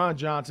Johnson. I'm Ron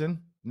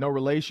Johnson. No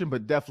relation,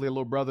 but definitely a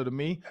little brother to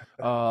me.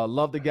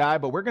 Love the guy,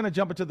 but we're going to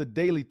jump into the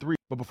Daily 3.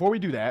 But before we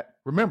do that,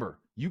 remember,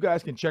 you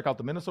guys can check out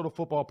the Minnesota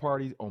football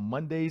parties on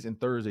Mondays and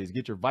Thursdays.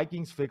 Get your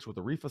Vikings fix with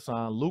Arif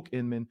Hassan, Luke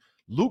Inman,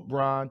 Luke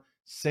Braun,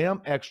 Sam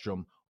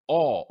Ekstrom,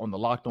 all on the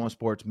Locked On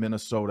Sports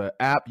Minnesota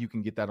app. You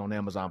can get that on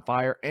Amazon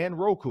Fire and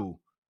Roku,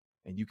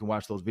 and you can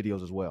watch those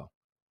videos as well.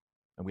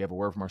 And we have a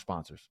word from our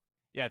sponsors.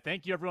 Yeah,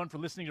 thank you, everyone, for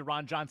listening to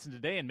Ron Johnson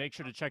today, and make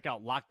sure to check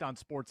out Locked On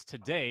Sports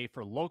Today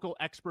for local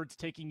experts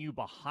taking you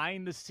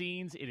behind the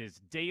scenes. It is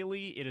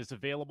daily. It is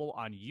available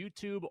on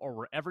YouTube or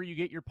wherever you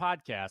get your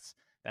podcasts.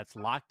 That's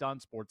Locked On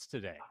Sports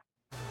Today.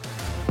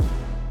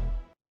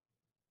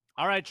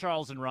 All right,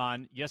 Charles and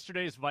Ron,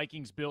 yesterday's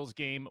Vikings-Bills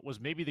game was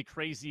maybe the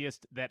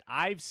craziest that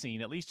I've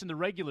seen, at least in the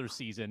regular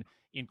season,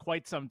 in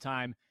quite some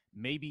time,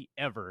 maybe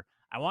ever.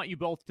 I want you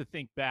both to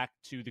think back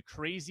to the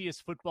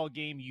craziest football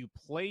game you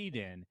played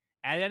in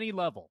at any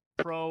level,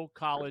 pro,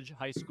 college,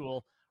 high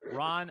school.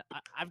 Ron,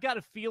 I've got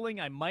a feeling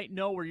I might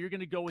know where you're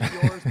going to go with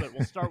yours, but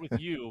we'll start with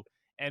you,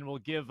 and we'll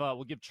give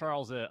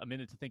Charles a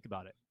minute to think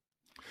about it.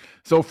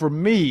 So for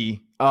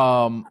me,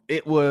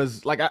 it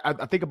was like I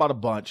think about a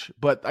bunch,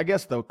 but I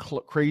guess the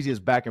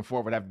craziest back and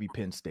forth would have to be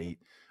Penn State.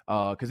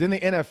 Because in the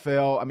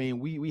NFL, I mean,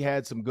 we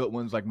had some good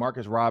ones like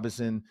Marcus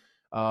Robinson.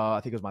 I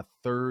think it was my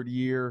 3rd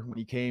year when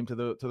he came to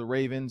the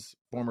Ravens,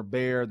 former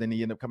Bear. Then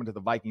he ended up coming to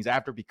the Vikings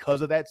after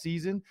because of that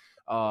season.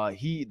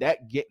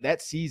 That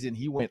season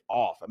he went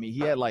off. I mean,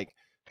 he had like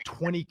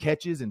 20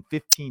 catches and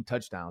 15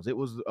 touchdowns. It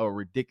was a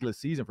ridiculous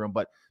season for him.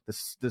 But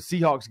the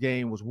Seahawks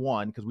game was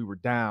won because we were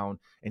down,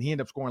 and he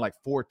ended up scoring like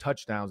 4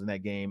 touchdowns in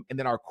that game. And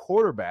then our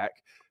quarterback,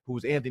 who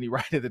was Anthony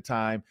Wright at the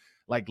time,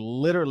 like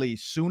literally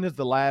soon as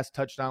the last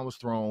touchdown was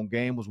thrown,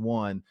 game was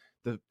won.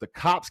 The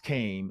cops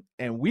came,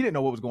 and we didn't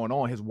know what was going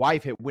on. His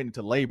wife had went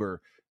into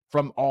labor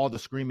from all the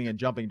screaming and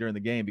jumping during the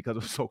game because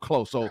it was so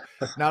close. So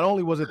not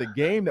only was it the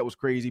game that was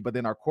crazy, but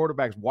then our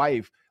quarterback's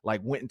wife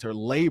like went into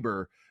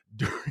labor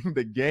during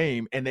the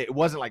game, and it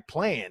wasn't like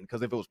planned,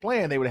 because if it was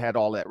planned, they would have had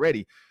all that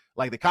ready.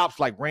 Like the cops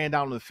like ran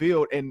down to the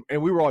field, and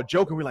we were all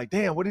joking. We're like,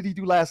 damn, what did he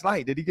do last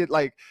night? Did he get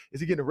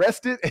is he getting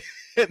arrested?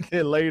 And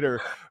then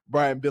later,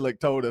 Brian Billick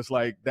told us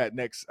like that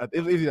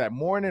it was either that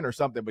morning or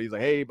something, but he's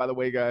like, hey, by the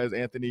way, guys,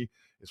 Anthony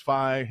is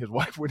fine. His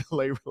wife went to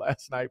labor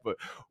last night, but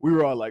we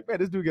were all like, man,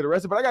 this dude get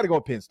arrested. But I got to go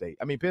with Penn State.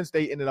 I mean, Penn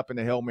State ended up in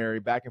the Hail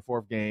Mary back and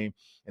forth game.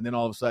 And then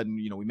all of a sudden,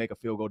 we make a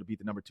field goal to beat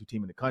the number 2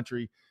 team in the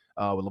country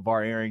with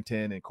LeVar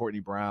Arrington and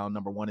Courtney Brown,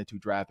 number 1 and 2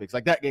 draft picks.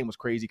 Like that game was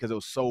crazy because it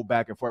was so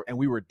back and forth, and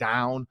we were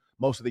down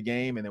most of the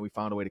game. And then we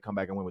found a way to come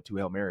back and win with 2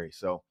 Hail Marys.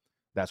 So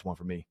that's one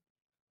for me.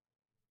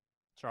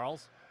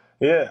 Charles?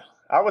 Yeah.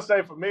 I would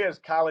say for me it's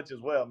college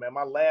as well, man.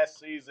 My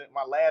last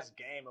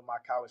game of my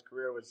college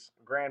career was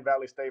Grand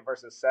Valley State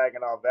versus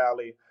Saginaw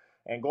Valley.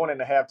 And going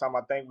into halftime,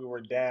 I think we were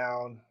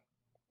down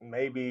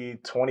maybe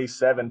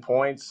 27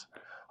 points.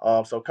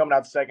 So coming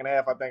out the second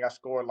half, I think I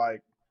scored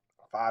like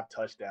 5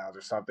 touchdowns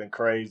or something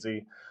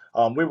crazy.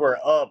 We were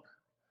up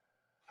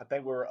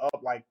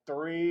like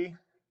 3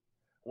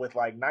 with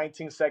like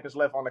 19 seconds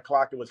left on the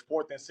clock. It was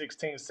 4th and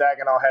 16.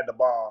 Saginaw had the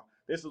ball.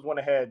 This is when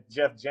they had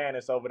Jeff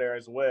Janis over there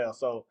as well.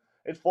 So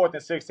It's 4th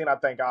and 16. I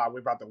think, we're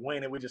about to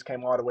win it. We just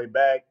came all the way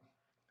back.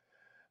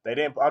 They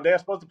didn't. They're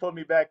supposed to put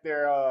me back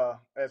there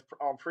as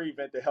on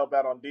prevent to help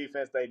out on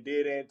defense. They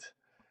didn't,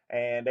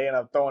 and they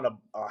ended up throwing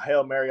a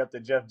Hail Mary up to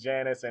Jeff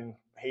Janis, and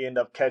he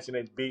ended up catching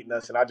it, beating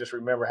us. And I just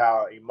remember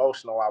how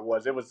emotional I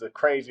was. It was the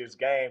craziest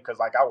game because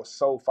like I was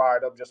so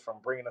fired up just from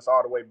bringing us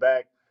all the way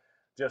back,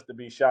 just to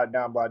be shot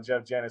down by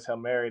Jeff Janis Hail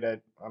Mary.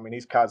 That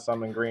he's caught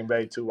some in Green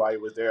Bay too while he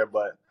was there,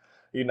 but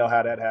you know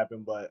how that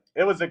happened. But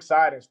it was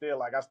exciting still.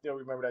 Like I still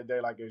remember that day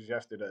like it was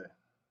yesterday.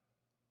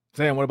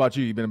 Sam, what about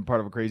you? You been a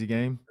part of a crazy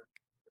game?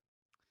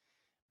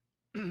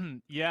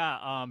 Yeah,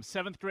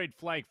 7th grade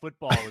flag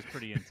football was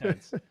pretty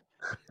intense.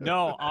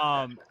 No,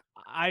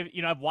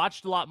 I've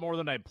watched a lot more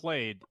than I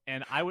played,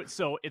 and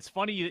so it's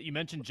funny that you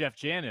mentioned Jeff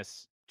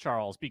Janis,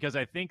 Charles, because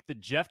I think the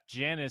Jeff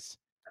Janis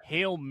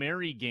Hail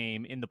Mary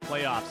game in the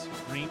playoffs,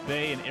 Green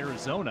Bay and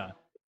Arizona,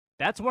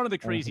 that's one of the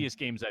craziest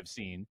games I've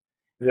seen.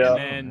 Yeah,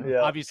 and then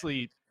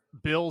obviously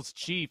Bills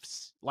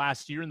Chiefs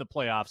last year in the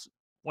playoffs,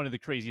 one of the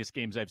craziest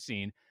games I've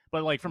seen.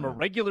 But like from a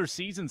regular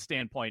season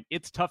standpoint,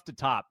 it's tough to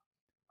top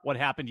what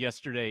happened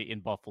yesterday in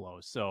Buffalo.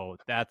 So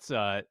that's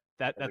a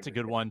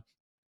good one.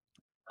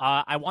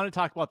 I want to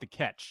talk about the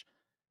catch,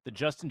 the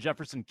Justin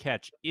Jefferson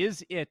catch.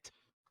 Is it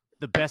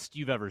the best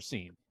you've ever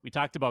seen? We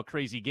talked about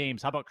crazy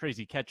games. How about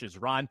crazy catches?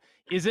 Ron,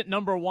 is it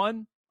number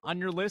one on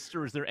your list,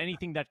 or is there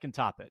anything that can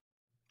top it?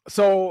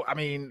 So,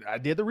 I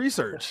did the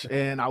research,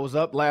 and I was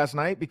up last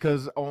night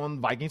because on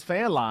Vikings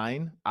Fan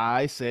Line,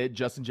 I said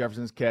Justin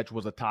Jefferson's catch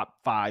was a top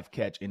 5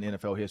 catch in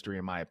NFL history,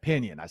 in my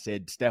opinion. I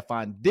said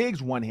Stephon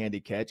Diggs'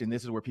 one-handed catch, and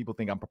this is where people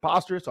think I'm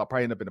preposterous, so I'll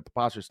probably end up in a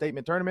preposterous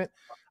statement tournament.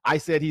 I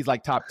said he's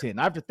like top 10.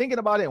 After thinking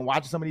about it and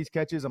watching some of these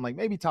catches, I'm like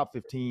maybe top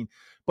 15,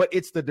 but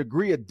it's the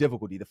degree of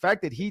difficulty. The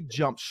fact that he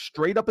jumped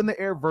straight up in the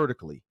air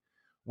vertically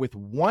with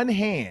one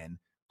hand,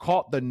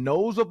 caught the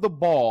nose of the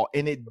ball,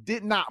 and it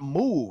did not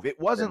move. It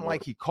wasn't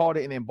like he caught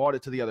it and then brought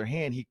it to the other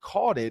hand. He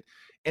caught it,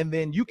 and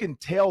then you can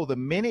tell the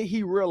minute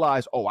he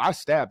realized, oh, I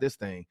stabbed this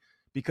thing,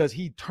 because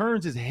he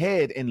turns his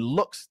head and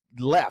looks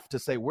left to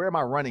say, where am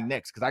I running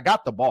next? Because I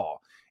got the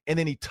ball. And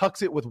then he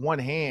tucks it with one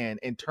hand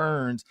and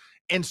turns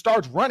and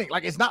starts running.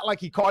 Like, it's not like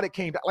he caught it,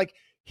 came back. Like,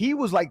 he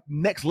was like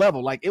next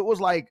level. Like, it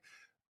was like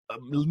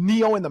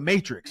Neo in the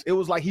Matrix. It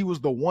was like he was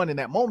the one in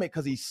that moment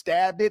because he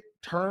stabbed it,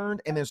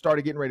 turned, and then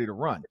started getting ready to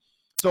run.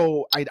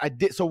 So I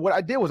did. So what I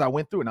did was I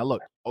went through and I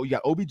looked. Oh, you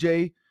got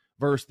OBJ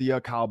versus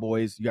the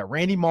Cowboys. You got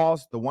Randy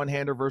Moss, the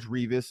one-hander versus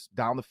Revis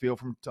down the field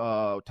from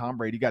Tom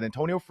Brady. You got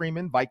Antonio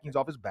Freeman, Vikings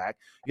off his back.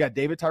 You got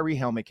David Tyree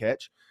helmet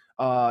catch.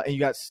 And you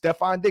got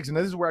Stephon Diggs. And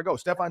this is where I go.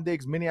 Stephon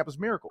Diggs, Minneapolis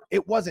Miracle.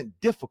 It wasn't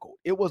difficult.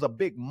 It was a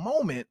big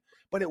moment,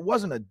 but it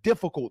wasn't a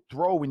difficult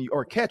throw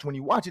or catch when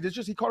you watch it. It's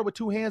just he caught it with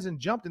two hands and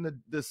jumped, and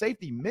the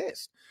safety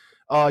missed.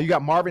 You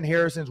got Marvin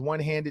Harrison's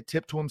one-handed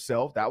tip to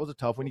himself. That was a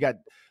tough one. You got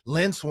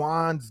Lynn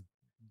Swan's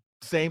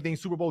same thing,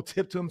 Super Bowl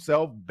tip to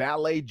himself,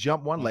 ballet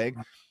jump one leg.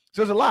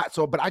 So there's a lot.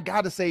 So, but I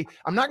got to say,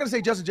 I'm not going to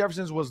say Justin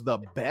Jefferson's was the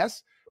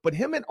best, but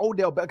him and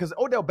Odell Beckham, because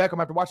Odell Beckham,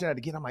 after watching that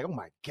again, I'm like, oh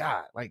my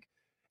God. Like,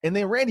 and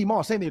then Randy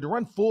Moss, same thing, to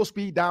run full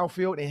speed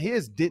downfield, and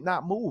his did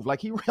not move.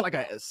 Like, he ran like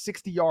a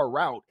 60-yard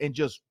route and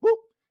just whoop,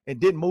 and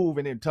didn't move,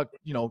 and then tucked,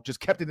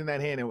 just kept it in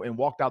that hand and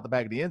walked out the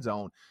back of the end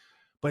zone.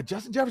 But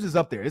Justin Jefferson's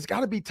up there. It's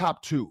got to be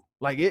top 2.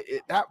 Like,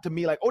 that to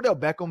me, like, Odell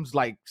Beckham's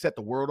like set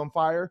the world on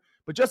fire,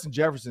 but Justin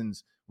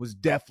Jefferson's was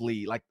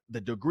definitely like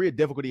the degree of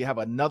difficulty you have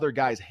another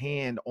guy's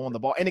hand on the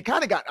ball. And it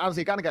kind of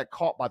got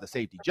caught by the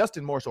safety.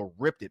 Justin more so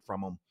ripped it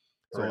from him.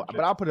 So,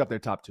 but I'll put it up there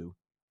top 2.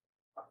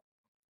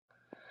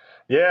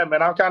 Yeah,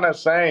 man, I'm kind of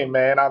same,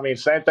 man.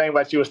 Same thing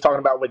like you was talking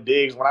about with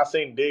Diggs. When I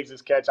seen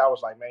Diggs' catch, I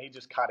was like, man, he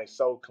just caught it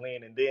so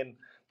clean. And then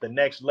the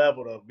next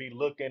level to be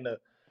looking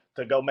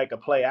to go make a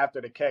play after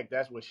the catch,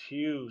 that was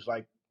huge.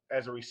 Like,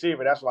 as a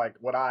receiver, that's like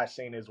what I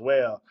seen as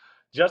well.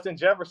 Justin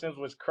Jefferson's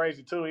was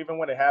crazy too. Even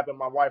when it happened,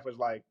 my wife was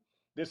like,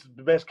 this is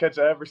the best catch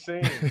I've ever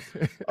seen.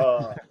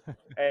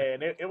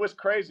 And it was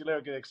crazy.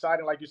 Like,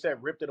 exciting, like you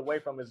said, ripped it away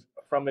from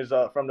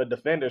the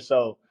defender.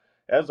 So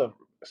that was a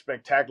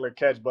spectacular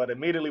catch. But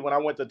immediately when I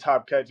went to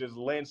top catches,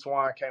 Lynn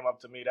Swan came up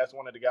to me. That's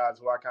one of the guys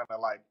who I kind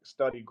of like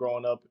studied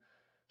growing up.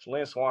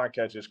 Lynn Swan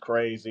catch is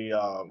crazy.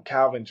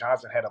 Calvin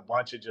Johnson had a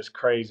bunch of just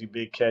crazy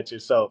big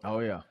catches. So,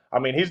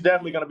 he's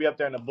definitely going to be up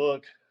there in the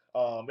book.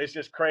 It's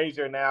just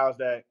crazier now is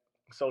that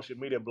social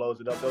media blows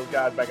it up. Those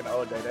guys back in the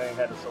old day, they ain't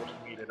had the social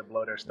media to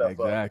blow their stuff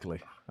up. Exactly.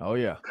 Oh,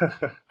 yeah.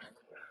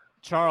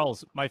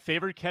 Charles, my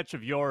favorite catch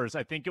of yours,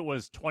 I think it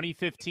was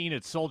 2015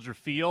 at Soldier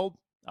Field.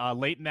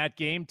 Late in that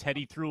game,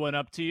 Teddy threw one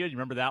up to you. You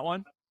remember that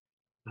one?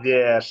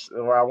 Yes,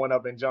 where I went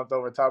up and jumped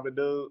over top of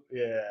dude.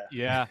 Yeah.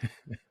 Yeah.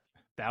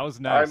 That was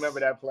nice. I remember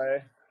that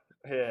play.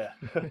 Yeah.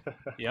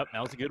 Yep,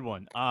 that was a good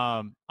one.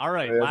 All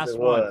right, yes, last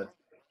one.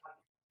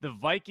 The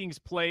Vikings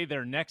play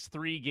their next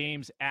 3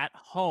 games at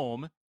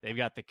home. They've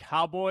got the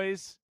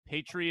Cowboys,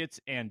 Patriots,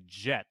 and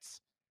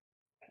Jets.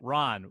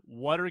 Ron,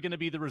 what are going to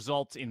be the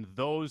results in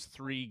those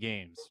 3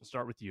 games? We'll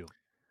start with you.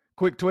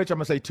 Quick twitch, I'm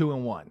going to say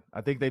 2-1.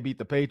 I think they beat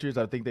the Patriots.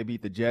 I think they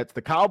beat the Jets.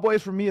 The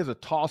Cowboys, for me, is a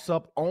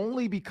toss-up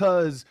only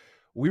because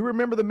we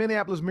remember the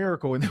Minneapolis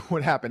Miracle and then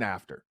what happened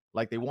after.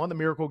 Like, they won the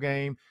Miracle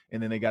game,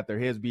 and then they got their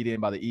heads beat in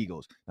by the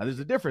Eagles. Now, there's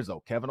a difference, though.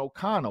 Kevin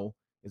O'Connell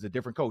is a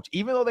different coach.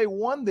 Even though they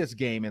won this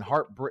game in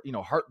heart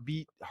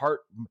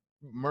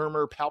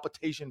murmur,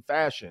 palpitation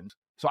fashion.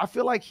 So I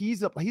feel like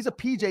he's a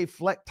PJ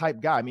Fleck type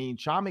guy. I mean,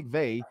 Sean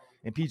McVay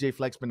and PJ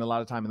Fleck spent a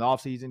lot of time in the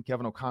offseason.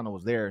 Kevin O'Connell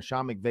was there.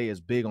 Sean McVay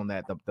is big on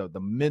that, the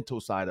mental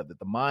side of it,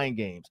 the mind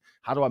games.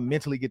 How do I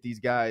mentally get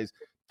these guys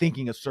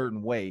thinking a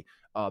certain way?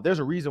 There's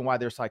a reason why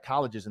there's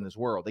psychologists in this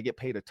world. They get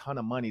paid a ton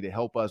of money to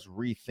help us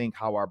rethink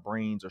how our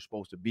brains are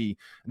supposed to be.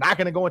 I'm not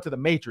going to go into the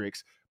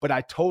matrix, but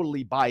I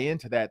totally buy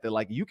into that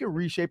like, you can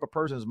reshape a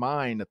person's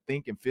mind to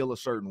think and feel a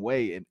certain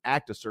way and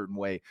act a certain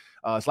way.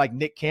 It's like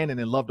Nick Cannon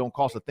in Love Don't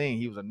Cost a Thing.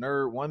 He was a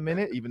nerd 1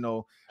 minute, even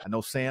though I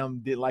know Sam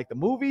didn't like the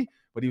movie,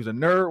 but he was a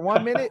nerd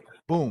 1 minute.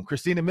 Boom.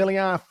 Christina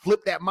Milian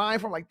flipped that mind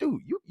from like,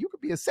 dude, you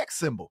could be a sex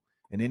symbol.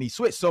 And then he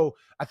switched. So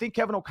I think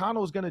Kevin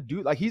O'Connell is going to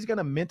do, like, he's going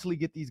to mentally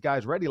get these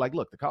guys ready. Like,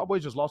 look, the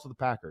Cowboys just lost to the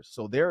Packers.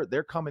 So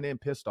they're coming in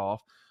pissed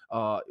off.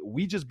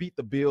 We just beat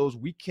the Bills.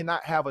 We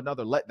cannot have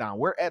another letdown.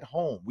 We're at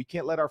home. We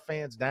can't let our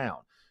fans down.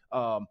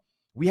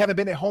 We haven't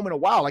been at home in a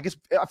while. Like,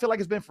 I feel like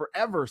it's been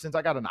forever since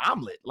I got an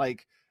omelet.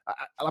 Like,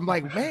 I'm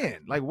like,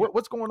 man, like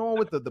what's going on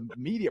with the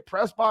media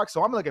press box?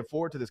 So I'm looking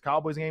forward to this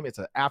Cowboys game. It's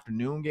an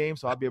afternoon game,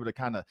 so I'll be able to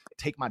kind of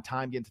take my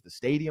time getting to the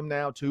stadium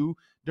now too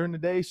during the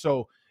day.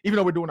 So even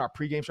though we're doing our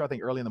pregame show, I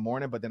think early in the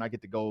morning, but then I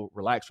get to go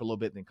relax for a little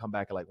bit and then come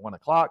back at like 1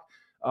 o'clock.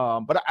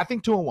 But I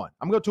think 2-1.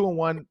 I'm going to go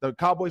 2-1. The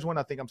Cowboys win.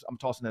 I think I'm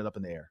tossing it up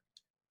in the air.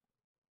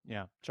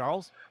 Yeah,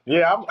 Charles.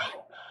 Yeah,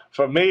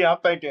 for me, I'm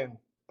thinking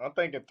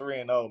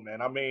 3-0,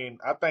 man. I mean,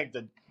 I think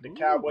the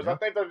Cowboys, I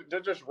think they're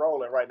just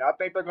rolling right now. I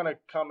think they're going to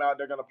come out,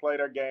 they're going to play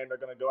their game, they're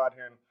going to go out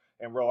here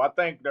and roll. I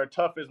think their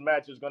toughest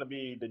match is going to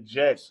be the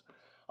Jets,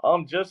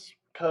 just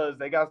because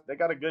they got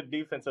a good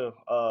defensive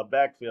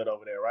backfield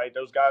over there, right?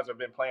 Those guys have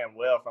been playing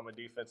well from a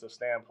defensive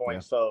standpoint. Yeah.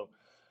 So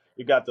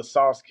you got the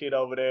Sauce kid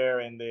over there,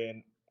 and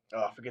then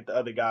I forget the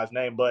other guy's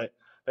name, but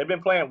they've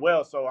been playing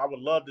well. So I'm going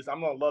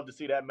to love to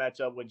see that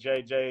matchup with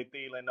JJ,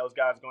 Thielen, those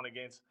guys going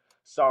against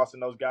Sauce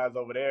and those guys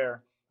over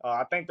there.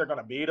 I think they're going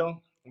to beat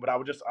them, but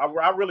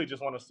I really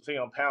just want to see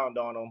them pound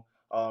on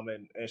them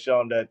and show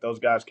them that those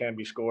guys can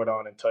be scored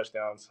on in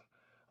touchdowns.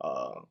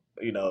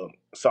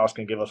 Sauce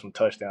can give us some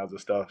touchdowns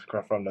and stuff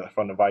from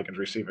the Vikings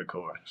receiver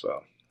core.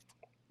 So,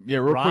 yeah,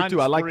 real quick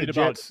too. I like the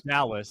Jets.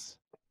 Dallas.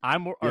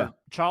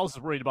 Charles is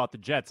worried about the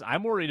Jets.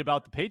 I'm worried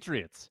about the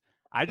Patriots.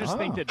 I just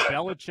think that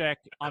Belichick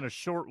on a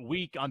short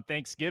week on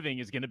Thanksgiving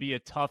is going to be a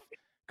tough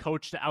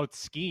coach to out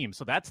scheme.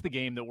 So that's the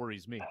game that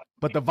worries me.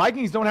 But the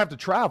Vikings don't have to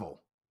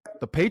travel.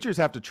 The Patriots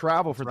have to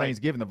travel for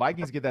Thanksgiving. The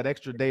Vikings get that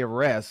extra day of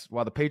rest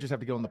while the Patriots have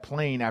to get on the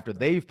plane after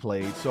they've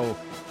played. So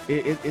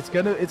it's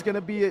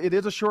gonna be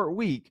a short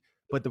week.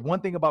 But the one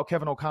thing about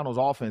Kevin O'Connell's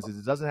offense is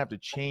it doesn't have to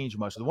change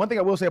much. The one thing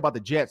I will say about the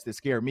Jets that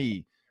scare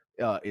me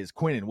is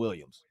Quinnen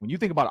Williams. When you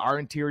think about our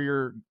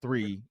interior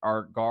three,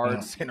 our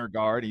guard, center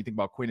guard, and you think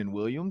about Quinnen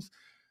Williams,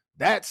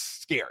 that's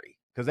scary.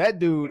 Because that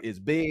dude is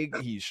big,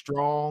 he's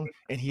strong,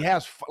 and he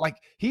is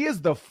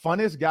the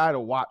funnest guy to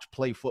watch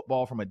play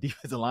football from a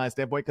defensive line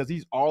standpoint because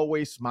he's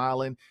always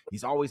smiling,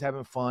 he's always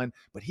having fun,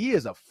 but he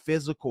is a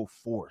physical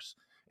force.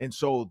 And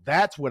so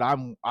that's what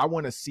I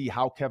want to see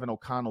how Kevin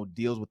O'Connell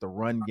deals with the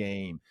run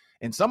game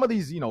and some of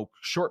these,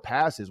 short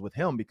passes with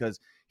him because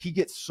he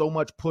gets so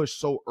much push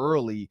so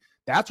early.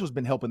 That's what's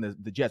been helping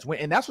the Jets win,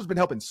 and that's what's been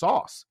helping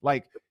Sauce.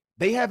 Like,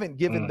 they haven't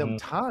given them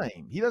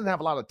time. He doesn't have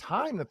a lot of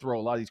time to throw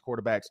a lot of these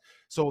quarterbacks.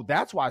 So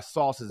that's why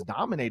Sauce is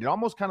dominated,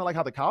 almost kind of like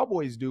how the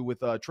Cowboys do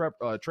with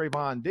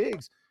Trayvon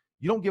Diggs.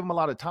 You don't give him a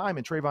lot of time,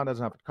 and Trayvon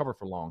doesn't have to cover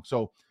for long.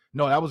 So,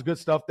 no, that was good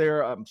stuff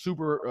there. I'm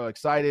super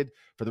excited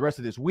for the rest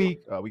of this week.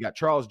 We got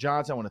Charles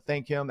Johnson. I want to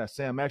thank him. That's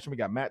Sam Maxson. We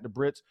got Matt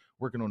DeBritz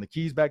working on the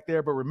keys back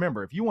there. But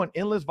remember, if you want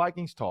endless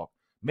Vikings talk,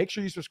 make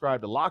sure you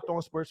subscribe to Locked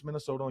On Sports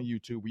Minnesota on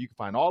YouTube, where you can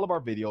find all of our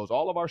videos,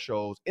 all of our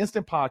shows,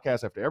 instant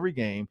podcasts after every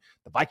game,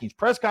 the Vikings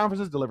press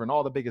conferences delivering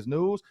all the biggest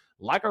news.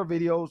 Like our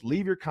videos,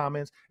 leave your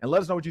comments, and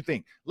let us know what you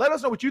think. Let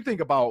us know what you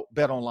think about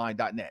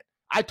betonline.net.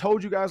 I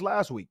told you guys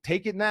last week,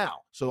 take it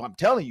now. So I'm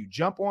telling you,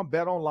 jump on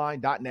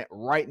betonline.net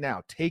right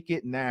now. Take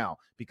it now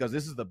because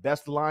this is the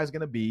best the line is going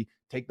to be.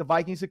 Take the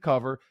Vikings to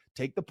cover,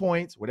 take the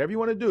points, whatever you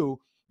want to do,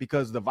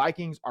 because the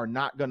Vikings are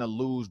not going to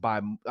lose by,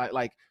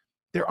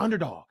 they're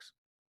underdogs.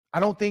 I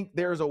don't think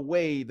there's a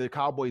way the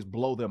Cowboys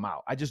blow them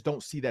out. I just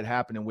don't see that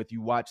happening with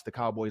you watch the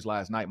Cowboys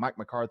last night. Mike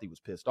McCarthy was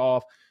pissed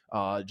off.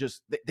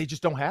 They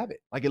just don't have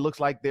it. Like, it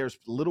looks like there's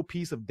a little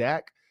piece of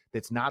Dak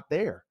that's not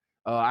there.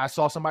 I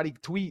saw somebody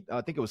tweet,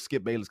 I think it was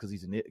Skip Bayless because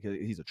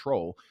he's a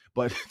troll,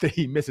 but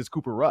he misses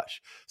Cooper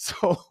Rush.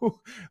 So,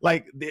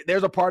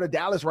 there's a part of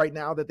Dallas right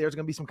now that there's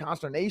going to be some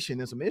consternation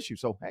and some issues.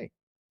 So, hey,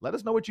 let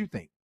us know what you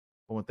think.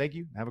 Well, thank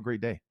you. Have a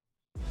great day.